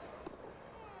bullpen.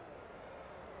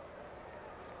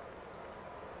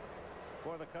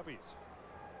 For the Cubbies,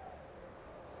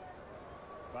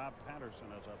 Bob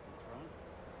Patterson is up and thrown.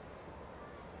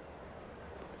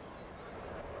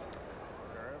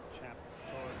 Curve, chap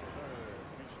towards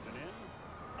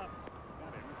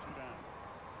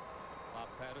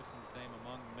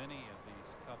many of these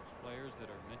Cubs players that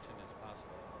are mentioned as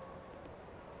possible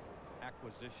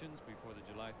acquisitions before the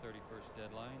July 31st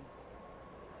deadline.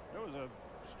 There was a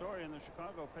story in the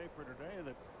Chicago paper today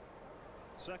that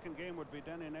second game would be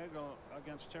Denny Nagel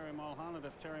against Terry Mulholland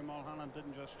if Terry Mulholland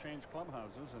didn't just change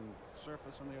clubhouses and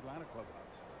surface in the Atlanta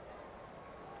clubhouse.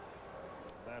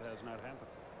 That has not happened.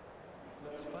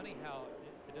 It's funny how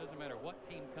it doesn't matter what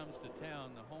team comes to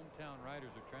town, the hometown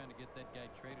writers are trying to get that guy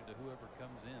traded to whoever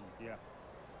comes in. Yeah.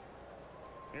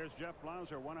 Here's Jeff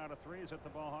Blauser, 1 out of 3. He's hit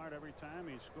the ball hard every time.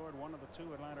 He scored one of the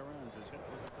 2 Atlanta runs. His hit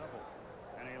was a double.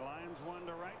 And he lines one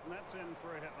to right, and that's in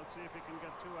for a hit. Let's see if he can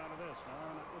get 2 out of this. No,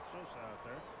 not with Sosa out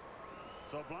there.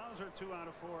 So Blauser 2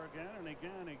 out of 4 again, and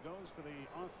again he goes to the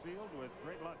off field with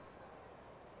great luck.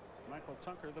 Michael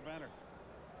Tucker, the batter.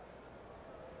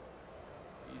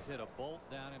 He's hit a bolt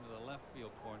down into the left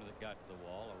field corner that got to the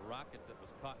wall, a rocket that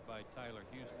was caught by Tyler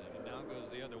Houston, and now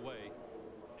goes the other way.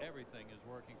 Everything is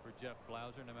working for Jeff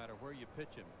Blauser, no matter where you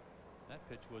pitch him. That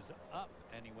pitch was up,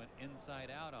 and he went inside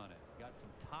out on it. Got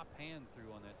some top hand through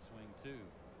on that swing, too.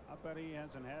 I bet he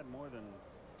hasn't had more than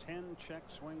 10 check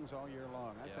swings all year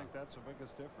long. I think that's the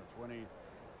biggest difference. When he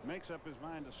makes up his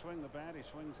mind to swing the bat, he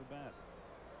swings the bat.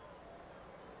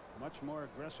 Much more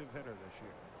aggressive hitter this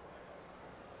year.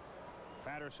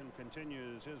 Patterson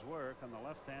continues his work, and the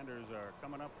left-handers are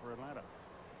coming up for Atlanta.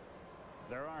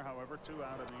 There are, however, 2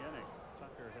 out in the inning.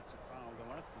 Tucker hits it foul to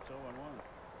left. It's 0-1.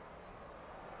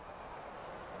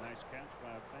 Nice catch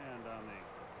by a fan down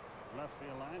the left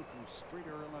field line from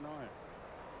Streeter, Illinois.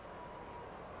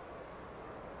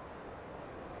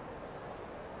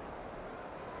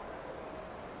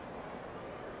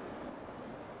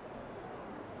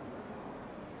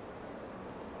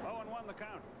 Oh, 1 the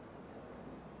count.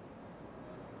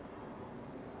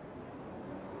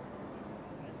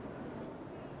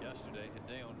 Yesterday,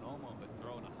 Hideo Nomo had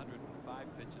thrown 105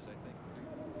 pitches, I think, through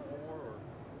 4 or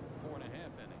 4.5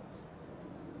 innings.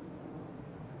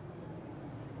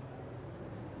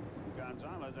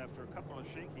 Gonzalez, after a couple of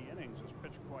shaky innings, has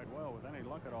pitched quite well. With any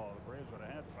luck at all, the Braves would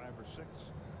have had 5 or 6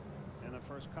 in the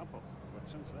first couple, but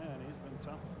since then he's been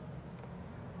tough.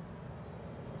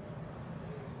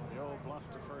 The old bluff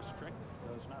to first trick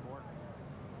does not work.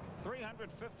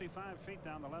 355 feet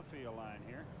down the left field line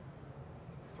here.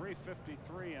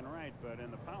 353 in right, but in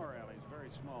the power alley is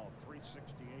very small.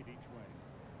 368 each way.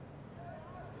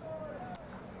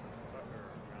 Tucker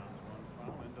grounds 1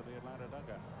 foul into the Atlanta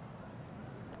dugout.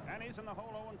 And he's in the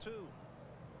hole 0-2.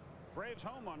 Braves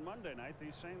home on Monday night.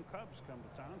 These same Cubs come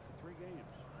to town for 3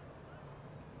 games.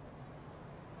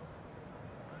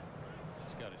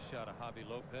 Just got a shot of Javi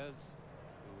Lopez,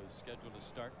 who is scheduled to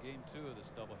start game 2 of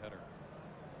this doubleheader.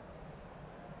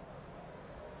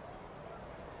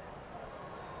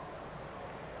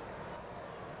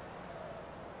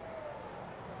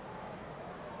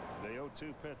 The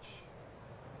 0-2 pitch.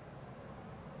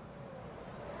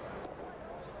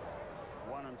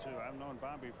 1-2. I've known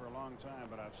Bobby for a long time,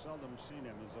 but I've seldom seen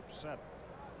him as upset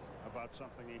about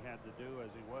something he had to do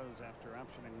as he was after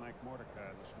optioning Mike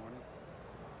Mordecai this morning.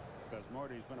 Because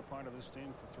Morty's been a part of this team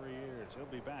for 3 years.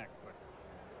 He'll be back, but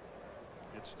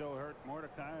it still hurt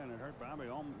Mordecai and it hurt Bobby.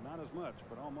 Not as much,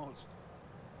 but almost.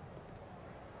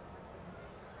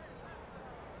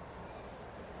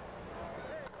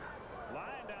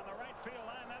 Line down the right field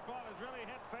line. That ball is really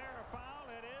hit fair or foul.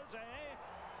 It is a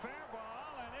fair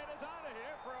ball, and it is out of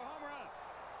here for a home run.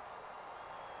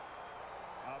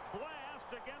 A blast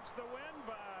against the wind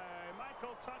by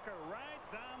Michael Tucker right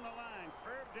down the line,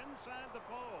 curved inside the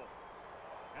pole,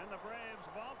 and the Braves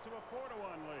vault to a 4-1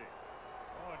 lead.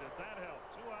 Oh, did that help?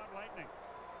 2-out Lightning.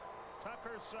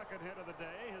 Tucker's second hit of the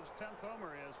day, his 10th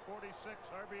homer. He has 46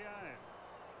 RBIs.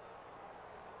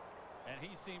 And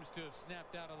he seems to have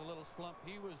snapped out of the little slump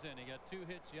he was in. He got 2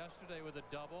 hits yesterday with a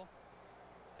double.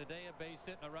 Today a base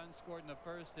hit and a run scored in the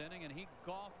first inning, and he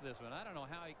golfed this one. I don't know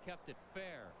how he kept it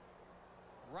fair.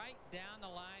 Right down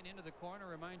the line into the corner.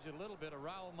 Reminds you a little bit of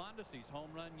Raul Mondesi's home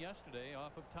run yesterday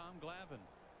off of Tom Glavine.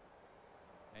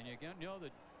 And you know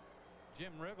that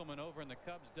Jim Riggleman over in the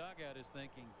Cubs dugout is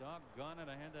thinking, doggone it,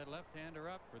 I had that left-hander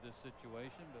up for this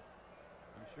situation, but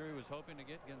I'm sure he was hoping to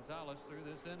get Gonzalez through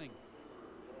this inning.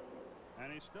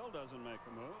 And he still doesn't make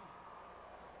a move.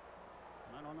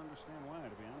 I don't understand why,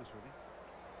 to be honest with you.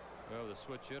 Well, the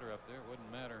switch hitter up there, it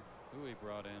wouldn't matter who he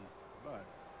brought in. But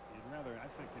I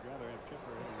think you'd rather have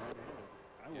Chipper hitting right-handed.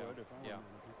 I would if I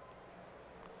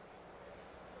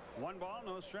were. 1 ball,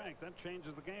 no strikes. That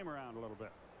changes the game around a little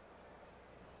bit.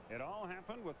 It all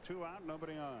happened with 2 out,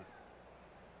 nobody on.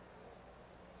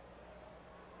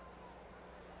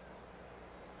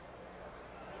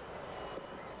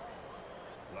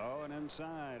 Low and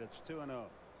inside. It's 2-0.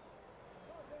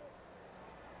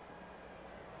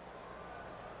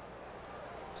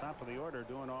 Top of the order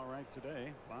doing all right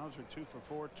today. Blauser 2 for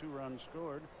 4, 2 runs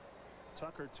scored.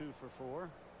 Tucker 2 for 4.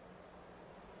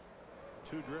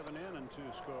 2 driven in and 2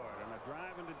 scored. And a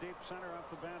drive into deep center off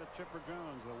the bat of Chipper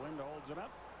Jones. The wind holds it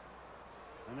up.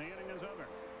 And the inning is over.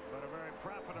 But a very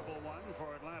profitable one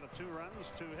for Atlanta. 2 runs,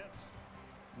 2 hits.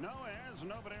 No errors,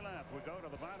 nobody left. We go to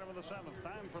the bottom of the 7th.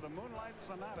 Time for the Moonlight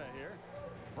Sonata here.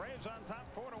 Braves on top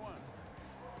 4-1.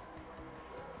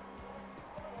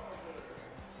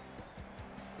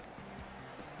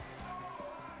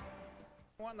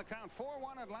 Won the count.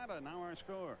 4-1 Atlanta. Now our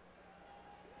score.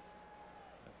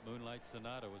 That Moonlight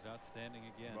Sonata was outstanding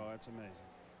again. Oh, it's amazing.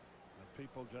 The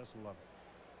people just love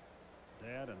it.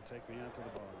 Dad, and take me out to the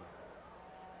ball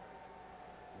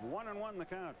game. 1-1 the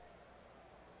count.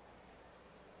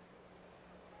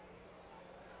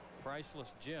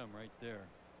 Priceless gem right there.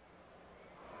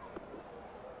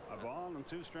 A ball and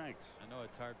 2 strikes. I know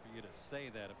it's hard for you to say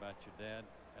that about your dad,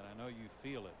 and I know you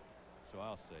feel it, so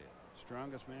I'll say it.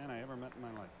 Strongest man I ever met in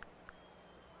my life.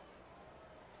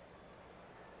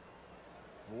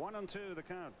 1-2 the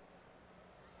count.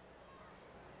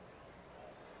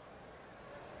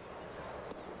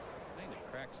 The thing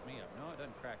that cracks me up, no, it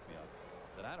doesn't crack me up,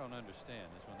 that I don't understand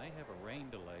is when they have a rain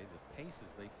delay, the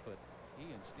paces they put he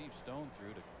and Steve Stone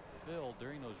through to fill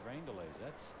during those rain delays.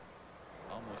 That's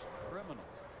almost criminal.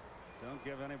 Don't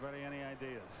give anybody any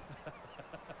ideas.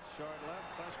 Short left.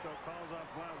 Klesko calls off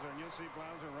Blauser, and you'll see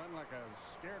Blauser run like a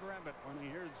scared rabbit when he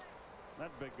hears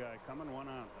that big guy coming. 1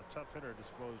 out. A tough hitter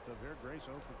disposed of here. Grace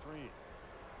 0 for 3.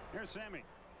 Here's Sammy.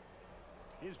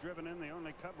 He's driven in the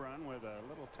only Cub run with a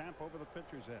little tap over the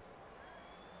pitcher's head.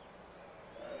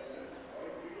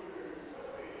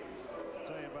 I'll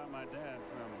tell you about my dad.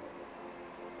 From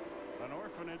an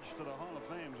orphanage to the Hall of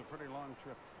Fame is a pretty long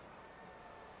trip.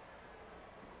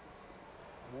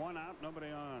 1 out,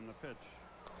 nobody on. The pitch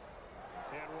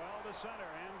hit well to center.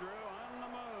 Andrew on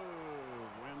the move.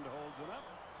 Wind holds it up.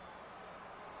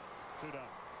 2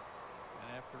 down.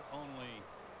 And after only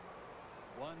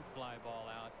 1 fly ball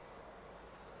out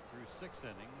through 6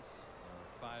 innings,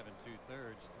 5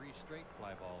 2/3, 3 straight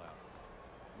fly ball outs.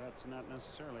 That's not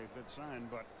necessarily a good sign,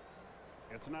 but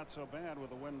it's not so bad with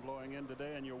the wind blowing in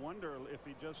today. And you wonder if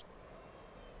he just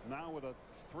now with a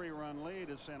 3-run lead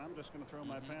is saying, I'm just going to throw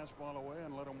my fastball away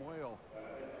and let him wail.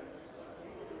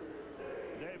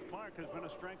 Dave Clark has been a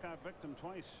strikeout victim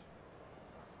twice.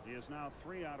 He is now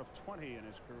 3 out of 20 in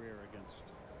his career against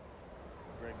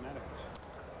Greg Maddux.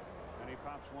 And he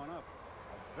pops 1 up.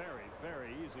 A very,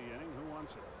 very easy inning. Who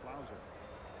wants it? Blauser.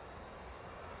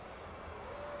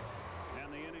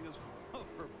 And the inning is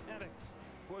over. Maddux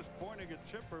was pointing at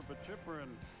Chipper, but Chipper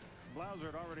and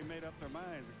Blauser had already made up their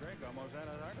minds. Greg almost had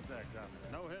a heart attack down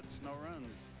there. No hits, no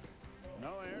runs,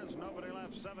 no errors, nobody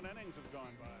left. 7 innings have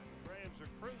gone by. The Braves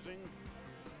are cruising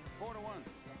 4-1.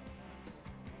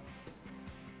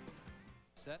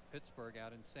 Set Pittsburgh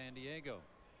out in San Diego.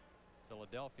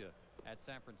 Philadelphia at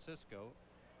San Francisco.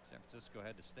 San Francisco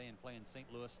had to stay and play in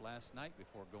St. Louis last night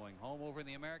before going home over in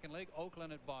the American League.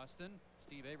 Oakland at Boston.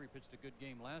 Steve Avery pitched a good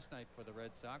game last night for the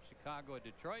Red Sox. Chicago at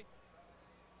Detroit.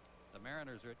 The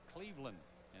Mariners are at Cleveland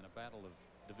in a battle of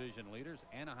division leaders.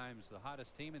 Anaheim's the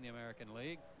hottest team in the American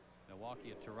League.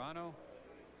 Milwaukee at Toronto.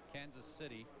 Kansas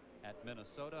City at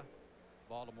Minnesota.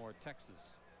 Baltimore,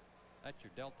 Texas. That's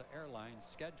your Delta Airlines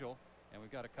schedule. And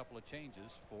we've got a couple of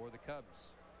changes for the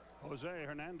Cubs. Jose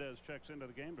Hernandez checks into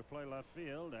the game to play left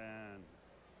field, and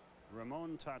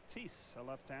Ramon Tatis, a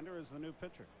left-hander, is the new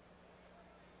pitcher.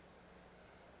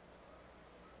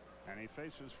 And he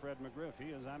faces Fred McGriff.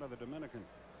 He is out of the Dominican.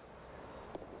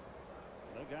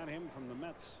 They got him from the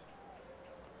Mets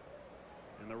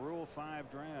in the Rule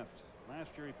 5 draft.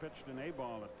 Last year he pitched an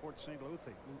A-ball at Port St.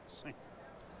 Lucie.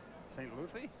 St.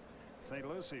 Lucie? St.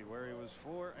 Lucie, where he was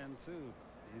 4-2.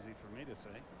 Easy for me to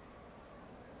say.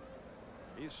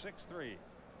 He's 6'3".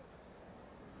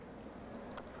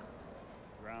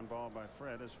 Ground ball by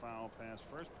Fred is foul past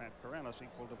first. Pat Corrales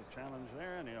equal to the challenge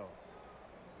there, and he'll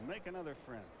make another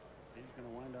friend. He's going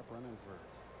to wind up running for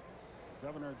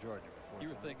governor of Georgia. You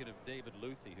were thinking of David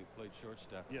Luthi, who played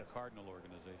shortstop in Yes. the Cardinal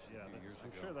organization a few years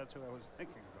I'm ago. sure that's who I was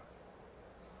thinking about.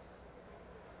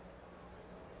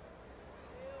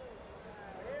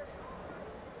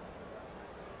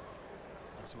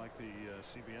 It's like the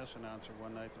CBS announcer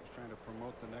one night that was trying to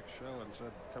promote the next show and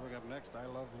said, coming up next, I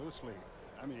love Lucy.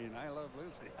 I mean, I love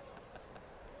Lucy.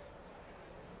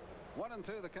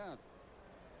 1-2 the count.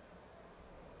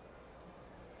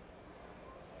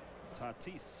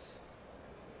 Tatis.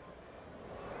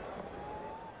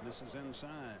 Misses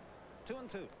inside.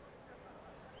 2-2.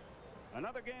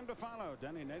 Another game to follow.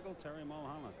 Denny Nagel, Terry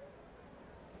Mulholland.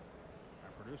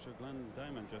 Our producer Glenn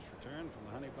Diamond just returned from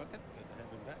the Honey Bucket. Good to have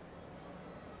him back.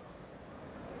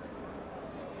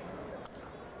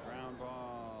 Ground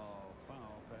ball,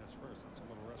 foul pass first. That's a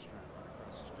little restaurant right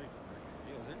across the street from Wrigley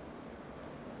Field here.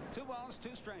 2 balls,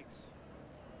 2 strikes.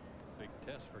 Big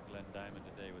test for Glenn Diamond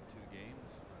today with 2 games.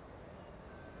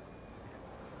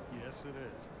 Yes, it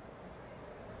is.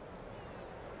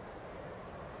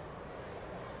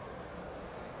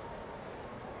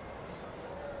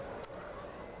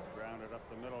 Grounded up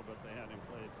the middle, but they had him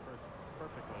played first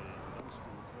perfectly.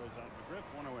 Dunston throws out McGriff,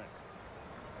 1 away.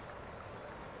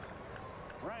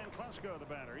 Ryan Klesko, the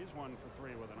batter, he's 1 for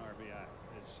 3 with an RBI.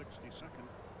 His 62nd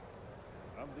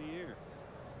of the year.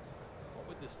 What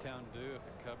would this town do if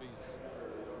the Cubbies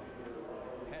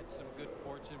had some good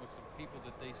fortune with some people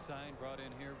that they signed, brought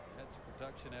in here, had some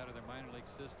production out of their minor league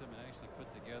system, and actually put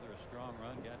together a strong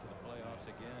run, got to the playoffs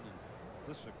again? And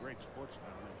this is a great sports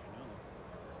town, as you know.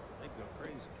 They'd go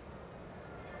crazy.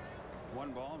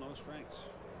 1 ball, no strikes.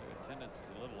 Their attendance is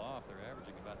a little off. They're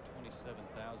averaging about 27,000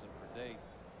 per day.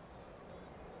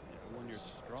 Yeah, when you're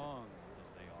strong as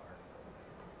they are,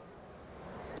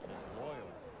 as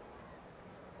loyal.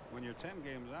 When you're 10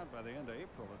 games out by the end of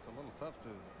April, it's a little tough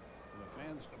for the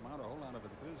fans to mount a whole lot of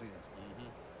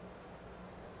enthusiasm.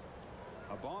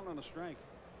 A ball and a strike.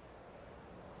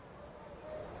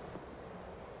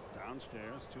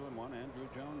 Downstairs, 2-1. Andrew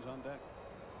Jones on deck.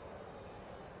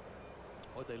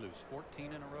 Would they lose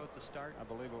 14 in a row at the start? I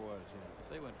believe it was, yeah.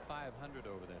 If they went 500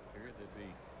 over that period,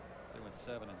 they went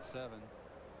 7-7.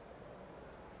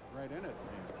 Right in it,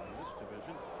 man, in this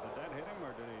division. Did that hit him,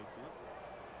 or did he? Yep.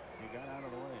 He got out of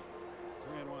the way.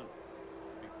 3-1.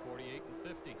 Be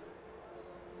 48-50.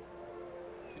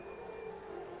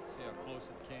 See how close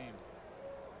it came.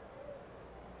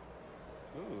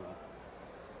 Ooh.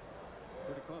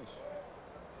 Pretty close.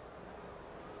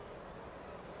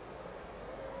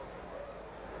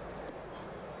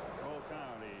 Cole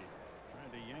County trying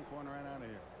to yank one right out of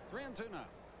here. 3-2 now.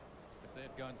 If they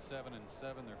had gone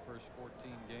 7-7 their first 14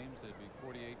 games, they'd be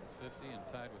 48-50 and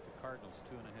tied with the Cardinals,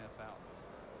 2.5 out.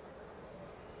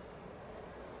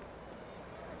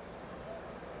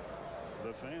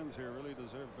 The fans here really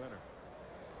deserve better.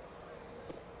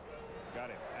 Got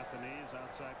him at the knees,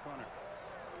 outside corner.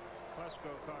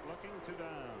 Klesko caught looking, 2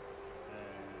 down.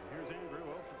 And here's Andrew,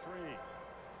 0 for 3.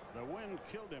 The wind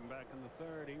killed him back in the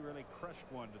 3rd. He really crushed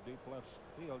one to deep left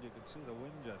field. You could see the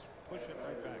wind just push it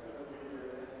right back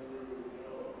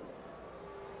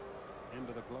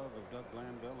into the glove of Doug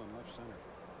Glanville in left center.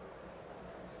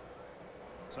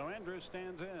 So Andrew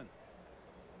stands in.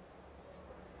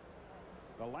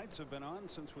 The lights have been on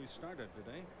since we started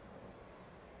today.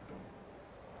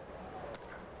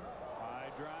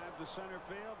 High drive to center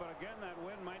field, but again that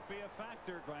wind might be a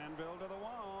factor. Glanville to the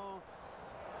wall.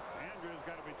 Andrew's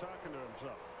got to be talking to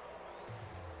himself.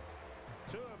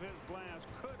 2 of his blasts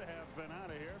could have been out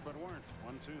of here, but weren't.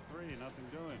 1, 2, 3, nothing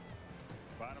doing.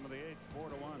 Bottom of the 8th,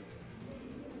 4-1.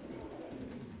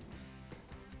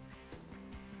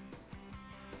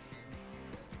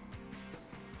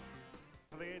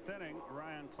 For the 8th inning,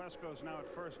 Ryan Klesko's now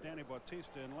at first, Danny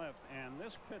Bautista in left, and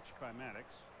this pitch by Maddux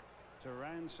to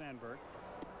Ryan Sandberg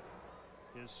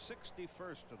is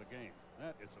 61st of the game.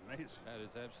 That is amazing. That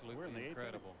is absolutely We're in the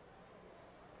incredible.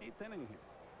 8th inning here.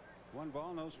 1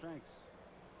 ball, no strikes.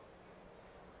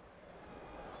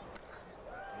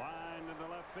 Line into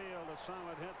left field, a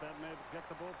solid hit that may get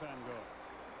the bullpen going.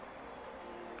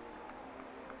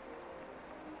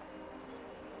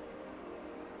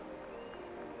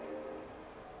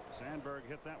 Sandberg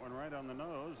hit that one right on the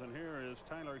nose, and here is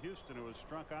Tyler Houston, who was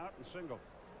struck out and singled.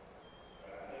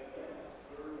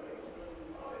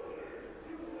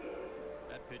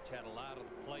 That pitch had a lot of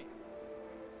the plate.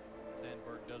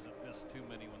 Sandberg doesn't miss too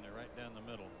many when they're right down the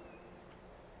middle.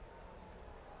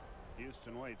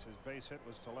 Houston waits. His base hit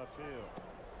was to left field.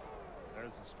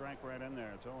 There's a strike right in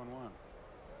there. It's 0-1.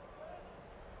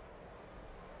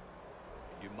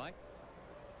 You might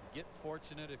get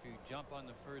fortunate if you jump on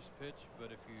the first pitch, but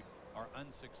if you are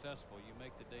unsuccessful, you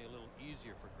make the day a little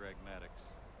easier for Greg Maddux.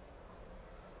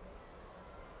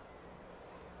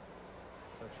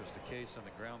 Such was the case on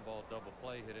the ground ball double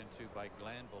play hit into by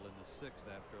Glanville in the 6th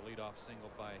after a leadoff single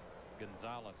by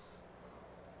Gonzalez.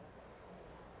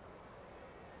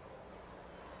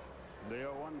 The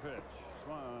 0-1 pitch,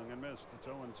 swung and missed. It's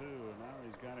 0-2, and now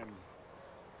he's got him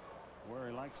where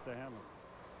he likes to have him.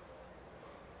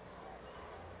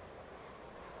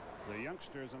 The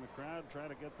youngsters in the crowd try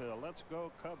to get the "Let's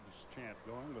Go Cubs" chant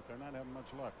going, but they're not having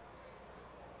much luck.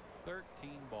 13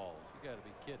 balls. You got to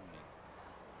be kidding me.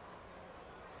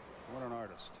 What an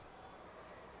artist.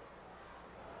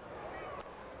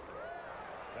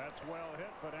 That's well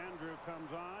hit, but Andrew comes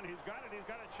on. He's got it. He's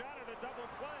got a shot at a double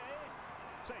play.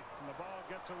 Safe, and the ball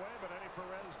gets away, but Eddie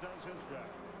Perez does his job.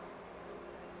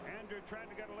 Andrew tried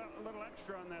to get a little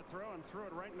extra on that throw and threw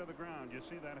it right into the ground. You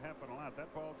see that happen a lot. That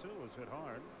ball, too, was hit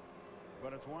hard, but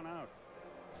it's 1 out.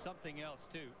 Something else,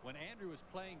 too. When Andrew was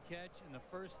playing catch in the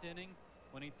first inning,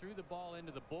 when he threw the ball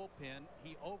into the bullpen,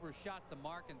 he overshot the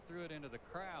mark and threw it into the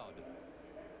crowd.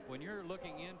 When you're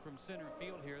looking in from center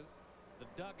field here, the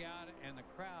dugout and the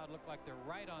crowd look like they're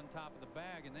right on top of the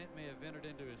bag, and that may have entered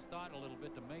into his thought a little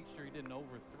bit to make sure he didn't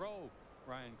overthrow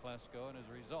Ryan Klesko, and as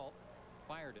a result,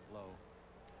 fired it low.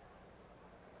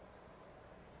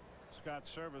 Scott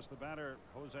Service, the batter,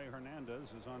 Jose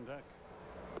Hernandez, is on deck.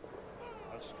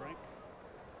 A strike.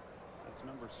 That's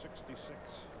number 66.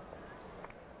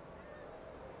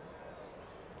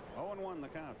 0-1 the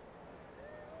count.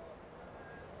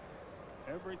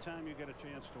 Every time you get a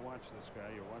chance to watch this guy,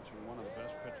 you're watching one of the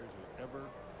best pitchers who ever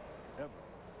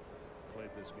played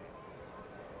this game.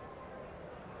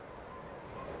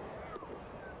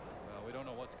 Well, we don't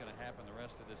know what's going to happen the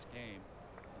rest of this game.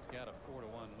 He's got a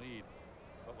 4-1 lead.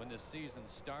 But when this season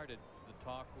started, the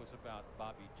talk was about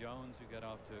Bobby Jones, who got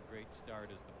off to a great start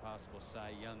as the possible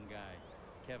Cy Young guy.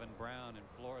 Kevin Brown in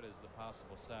Florida is the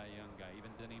possible Cy Young guy.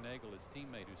 Even Denny Nagel, his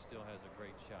teammate, who still has a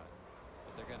great shot.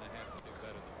 But they're going to have to do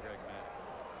better than Greg Maddux.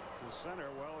 To center,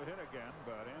 well hit again,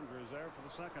 but Andrews there for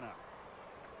the second out.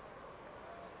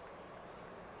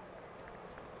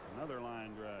 Another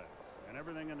line drive. And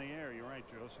everything in the air. You're right,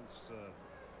 Joe, since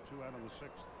 2 out on the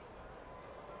 6th.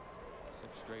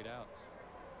 6 straight outs.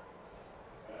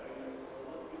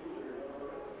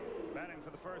 Batting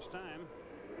for the first time,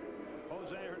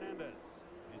 Jose Hernandez.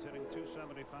 He's hitting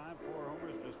 .275, 4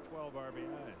 homers, just 12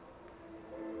 RBI.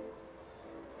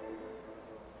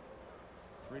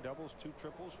 3 doubles, 2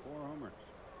 triples, 4 homers.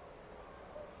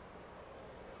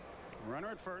 Runner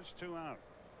at first, 2 out.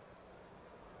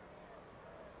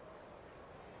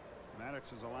 Maddux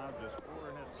has allowed just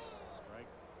 4 hits. Strike.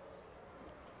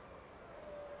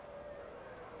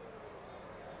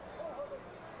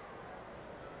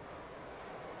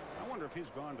 I wonder if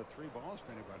he's gone to 3 balls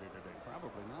to anybody today.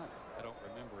 Probably not. I don't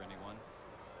remember anyone.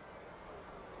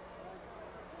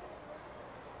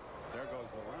 There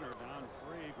goes the runner, down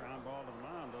 3, ground ball to the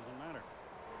mound, doesn't matter.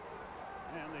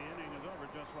 And the inning is over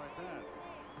just like that.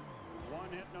 1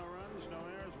 hit, no runs, no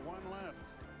errors, 1 left.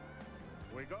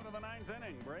 We go to the 9th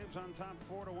inning. Braves on top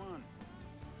 4-1.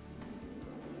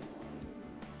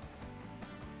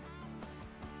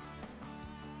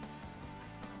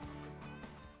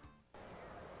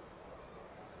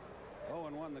 Oh,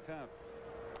 and 1 the count.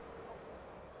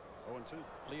 0-2.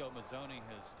 Leo Mazzoni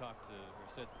has talked to or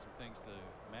said some things to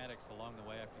Maddux along the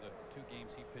way after the 2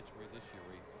 games he pitched for this year,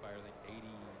 where he fired I think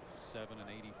 87 and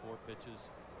 84 pitches,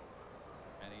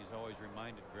 and he's always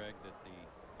reminded Greg that the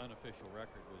unofficial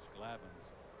record was Glavin's.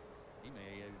 He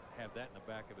may have that in the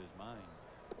back of his mind.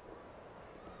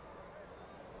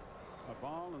 A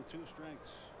ball and 2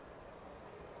 strikes.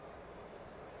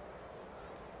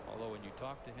 Although when you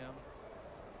talk to him,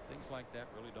 things like that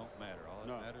really don't matter. All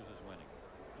that matters is winning.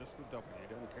 Just the double. He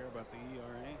doesn't care about the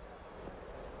ERA.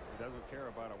 He doesn't care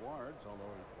about awards,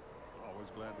 although he's always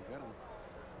glad to get them.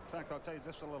 In fact, I'll tell you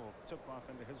just a little tip-off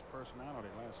into his personality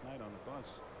last night on the bus.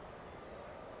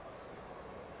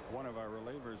 One of our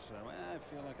relievers said, well, I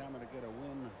feel like I'm going to get a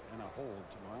win and a hold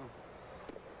tomorrow.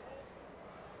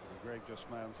 And Greg just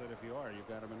smiled and said, if you are, you've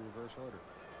got them in reverse order.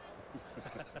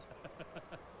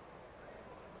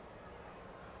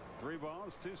 3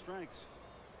 balls, 2 strikes.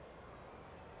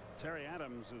 Terry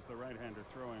Adams is the right-hander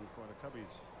throwing for the Cubbies,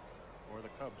 or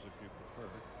the Cubs if you prefer.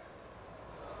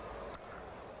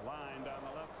 Line down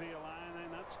the left field line, and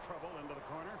that's trouble into the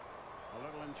corner. A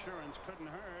little insurance couldn't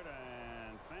hurt,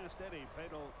 and Fast Eddie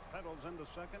pedals into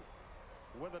second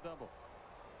with a double.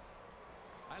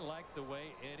 I like the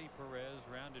way Eddie Perez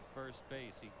rounded first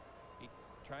base. He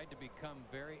tried to become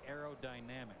very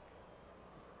aerodynamic.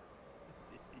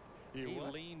 He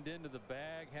leaned into the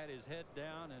bag, had his head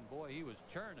down, and boy, he was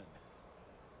churning.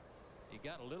 He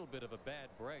got a little bit of a bad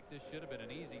break. This should have been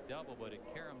an easy double, but it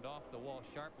caromed off the wall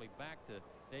sharply back to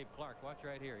Dave Clark. Watch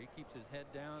right here. He keeps his head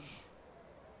down,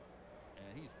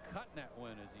 and he's cutting that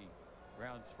one as he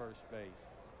rounds first base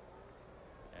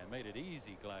and made it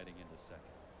easy gliding into second.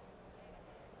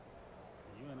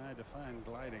 You and I define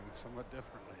gliding somewhat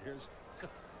differently. Here's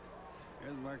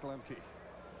Mark Lemke.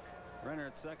 Runner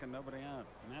at second, nobody out.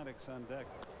 Maddux on deck.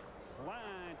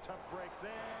 Line, tough break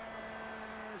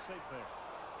there. Safe there.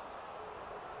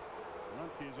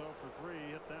 Lemke's 0 for 3.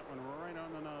 Hit that one right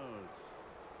on the nose.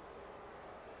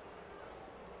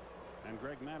 And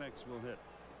Greg Maddux will hit.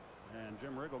 And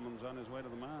Jim Riggleman's on his way to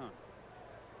the mound.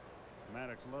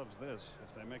 Maddux loves this.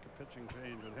 If they make a pitching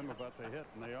change with him about the hit,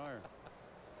 and they are.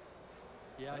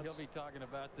 Yeah, he'll be talking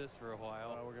about this for a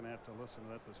while. We're going to have to listen to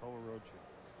that this whole road trip.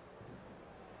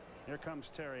 Here comes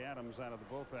Terry Adams out of the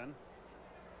bullpen.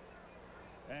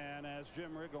 And as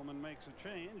Jim Riggleman makes a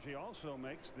change, he also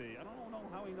makes the, I don't know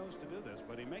how he knows to do this,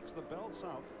 but he makes the Bell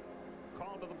South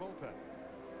call to the bullpen.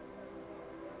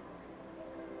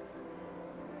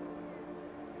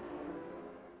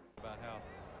 About how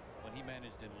when he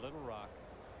managed in Little Rock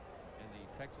in the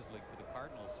Texas League for the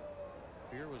Cardinals,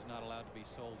 beer was not allowed to be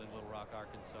sold in Little Rock,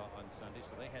 Arkansas on Sunday,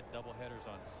 so they had doubleheaders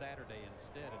on Saturday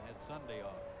instead and had Sunday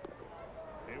off.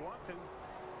 He walked him.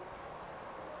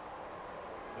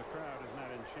 The crowd is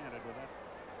not enchanted with that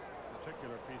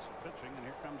particular piece of pitching, and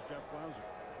here comes Jeff Blauser.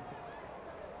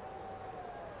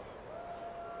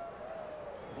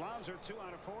 Blauser 2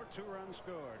 out of 4, 2 runs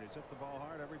scored. He's hit the ball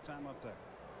hard every time up there.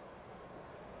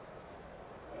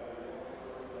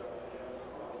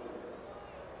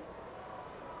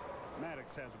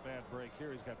 Maddux has a bad break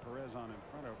here. He's got Perez on in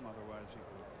front of him. Otherwise, he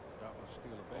could doubtless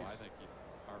steal a base. I think he'd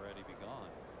already be gone.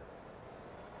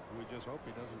 We just hope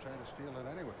he doesn't try to steal it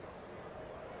anyway.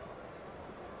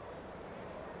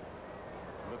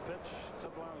 The pitch to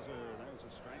Blauser. There's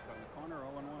a strike on the corner.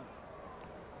 0-1.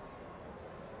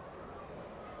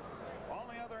 All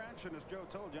the other action, as Joe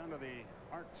told you, under the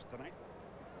arcs tonight.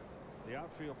 The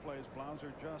outfield plays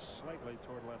Blauser just slightly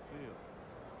toward left field.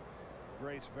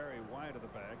 Grace very wide of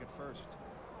the bag at first.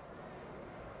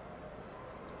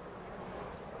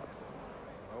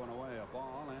 0 away, a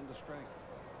ball and a strike.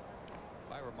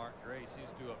 If I were Mark Grace,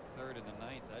 he's due up third in the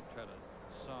ninth. I'd try to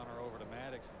saunter over to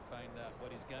Maddux and find out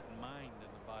what he's got in mind in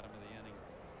the bottom of the inning.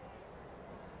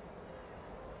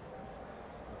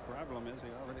 The problem is he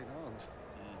already knows.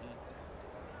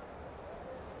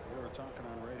 We were talking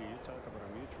on radio. You talk about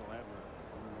a mutual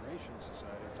admiration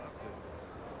society. Talk to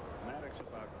Maddux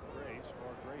about Grace,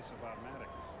 or Grace about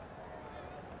Maddux.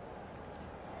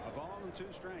 A ball and 2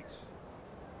 strikes.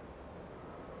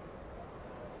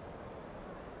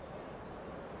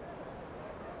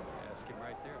 Ask him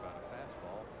right there about a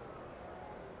fastball.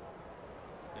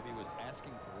 Maybe he was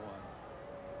asking for one.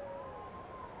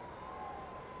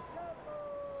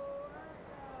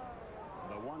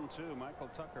 The 1-2, Michael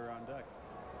Tucker on deck.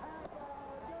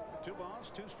 2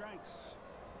 balls, 2 strikes.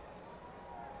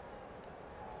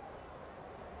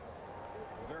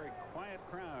 A very quiet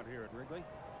crowd here at Wrigley.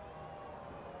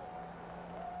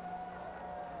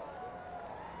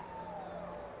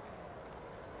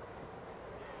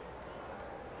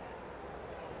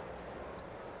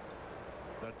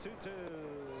 The 2-2,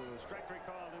 strike 3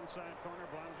 called inside corner.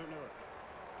 Blauser knew it.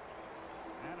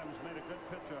 Adams made a good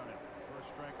pitch on him. First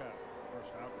strikeout.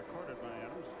 First out recorded by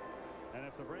Adams. And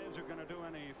if the Braves are going to do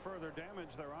any further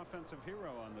damage, their offensive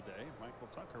hero on the day, Michael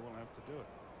Tucker, will have to do it.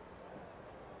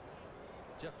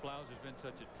 Jeff Blauser's been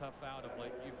such a tough out of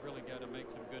late. You've really got to make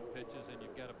some good pitches, and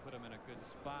you've got to put him in a good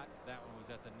spot. That one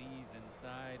was at the knees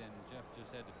inside, and Jeff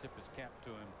just had to tip his cap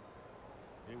to him.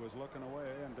 He was looking away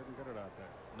and didn't get it out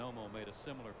there. Nomo made a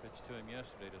similar pitch to him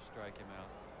yesterday to strike him out.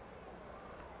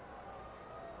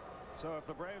 So if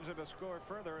the Braves are to score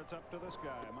further, it's up to this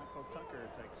guy. Michael Tucker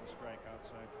takes a strike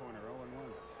outside corner. 0-1.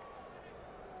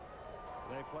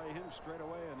 They play him straight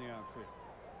away in the outfield.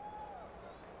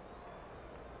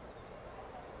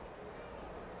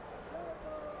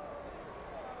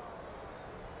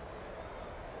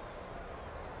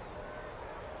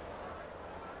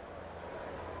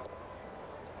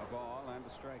 A ball and a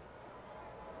strike.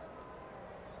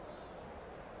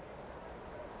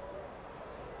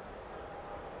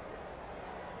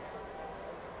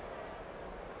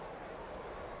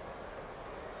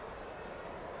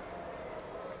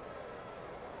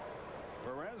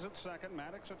 Perez at second,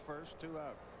 Maddux at first, 2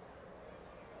 out.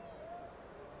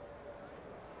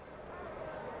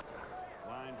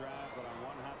 Line drive, but on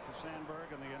 1 hop to Sandberg,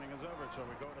 and the inning is over. So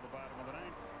we go to the bottom of the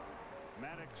 9th.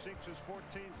 Maddux seeks his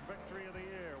 14th victory of the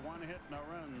year. 1 hit, no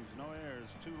runs, no errors,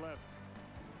 2 left.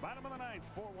 Bottom of the 9th,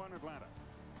 4-1 Atlanta.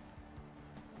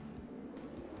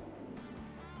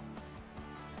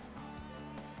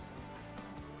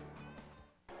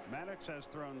 Maddux has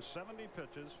thrown 70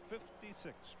 pitches,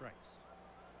 56 strikes.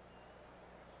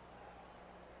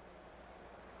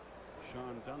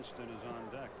 Sean Dunston is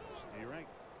on deck. Stay right.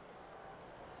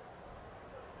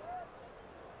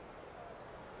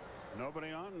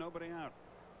 Nobody on, nobody out.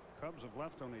 Cubs have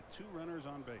left only 2 runners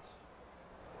on base.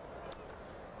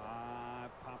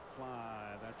 Pop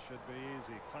fly. That should be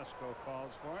easy. Klesko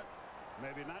calls for it.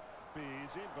 Maybe not be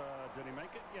easy, but did he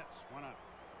make it? Yes. 1 out.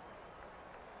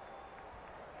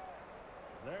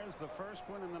 There's the first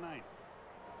one in the 9th.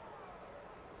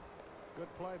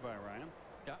 Good play by Ryan.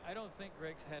 Yeah, I don't think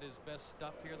Greg's had his best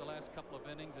stuff here the last couple of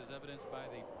innings, as evidenced by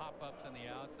the pop-ups and the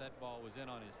outs. That ball was in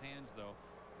on his hands, though.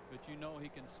 But you know he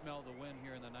can smell the wind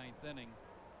here in the 9th inning.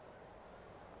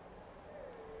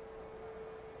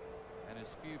 And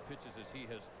as few pitches as he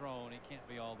has thrown, he can't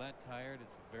be all that tired.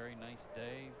 It's a very nice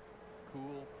day,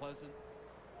 cool, pleasant.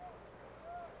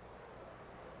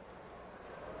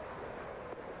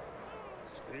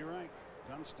 Stay right.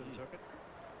 Dunston took it.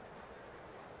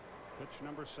 Pitch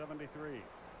number 73.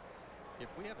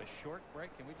 If we have a short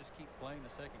break, can we just keep playing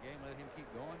the second game, let him keep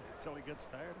going until he gets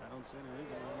tired? I don't see any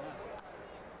reason why not.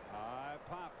 High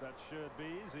pop. That should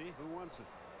be easy. Who wants it?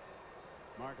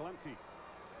 Mark Lemke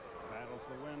battles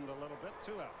the wind a little bit.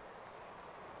 2 out.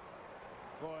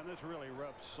 Boy, and this really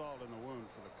rubs salt in the wound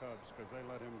for the Cubs because they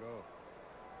let him go.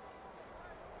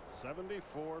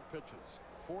 74 pitches,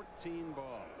 14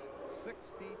 balls, 60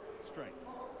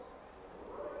 strikes.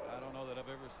 I don't know that I've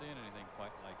ever seen anything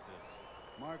quite like this.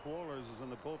 Mark Wohlers is in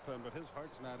the bullpen, but his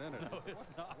heart's not in it. No, it's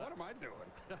not. What am I doing?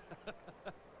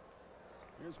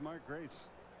 Here's Mark Grace.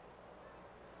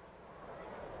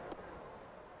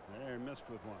 There, missed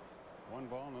with one. 1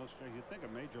 ball, no strike. You'd think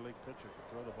a major league pitcher could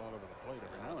throw the ball over the plate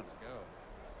every now and then. Let's go.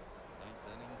 9th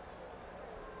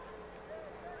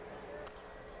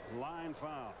inning. Line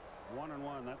foul.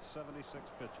 1-1. That's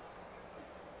 76 pitches.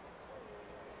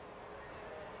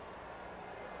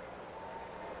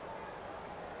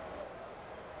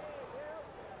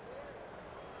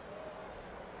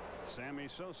 Sammy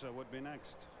Sosa would be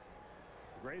next.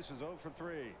 Grace is 0 for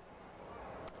 3.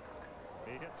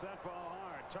 He hits that ball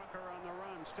hard. Tucker on the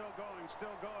run. Still going.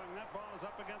 Still going. That ball is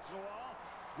up against the wall.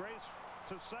 Grace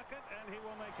to second, and he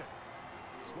will make it.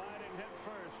 Sliding head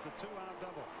first. A 2-out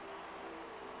double.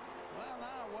 Well,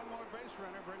 now 1 more base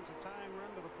runner brings a tying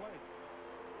run to the plate.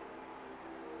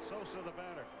 Sosa the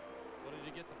batter. Well, did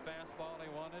he get the fastball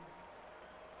he wanted?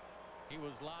 He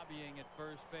was lobbying at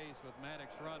first base with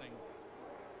Maddux running.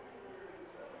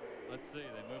 Let's see.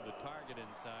 They moved the target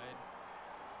inside.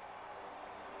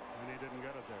 And he didn't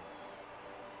get it there.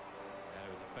 And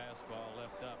it was a fastball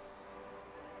left up.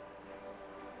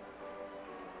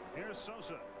 Here's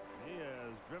Sosa. He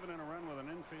has driven in a run with an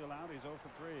infield out. He's 0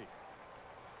 for 3.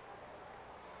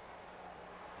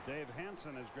 Dave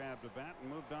Hansen has grabbed a bat and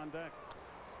moved on deck.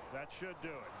 That should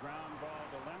do it. Ground ball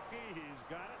to Lemke. He's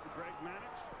got it. Greg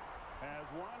Maddux has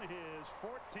won his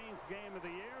 14th game of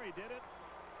the year. He did it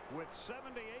with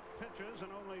 78 pitches,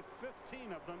 and only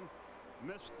 15 of them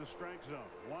missed the strike zone.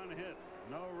 1 hit,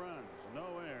 no runs,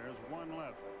 no errors, 1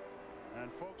 left. And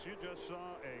folks, you just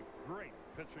saw a great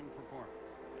pitching performance.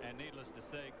 And needless to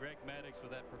say, Greg Maddux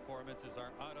with that performance is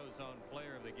our AutoZone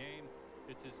player of the game.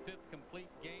 It's his 5th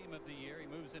complete game of the year. He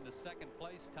moves into 2nd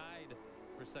place, tied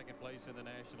for 2nd place in the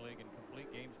National League in complete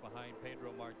games behind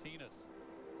Pedro Martinez.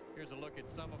 Here's a look at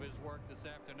some of his work this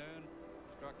afternoon.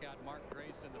 Struck out Mark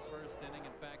Grace in the 1st inning.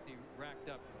 In fact, he racked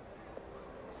up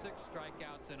 6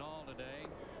 strikeouts in all today.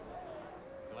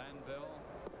 Glanville,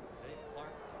 Dave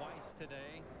Clark twice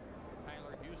today.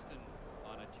 Tyler Houston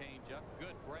on a changeup.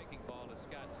 Good breaking ball to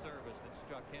Scott Service that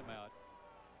struck him out.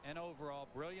 And overall,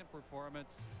 brilliant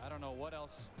performance. I don't know what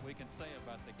else we can say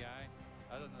about the guy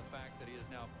other than the fact that he is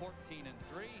now 14-3.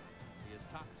 He is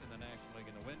tops in the National League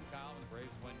in the win column.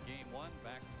 Braves win game 1.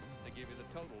 Back to give you the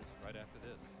totals right after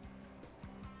this.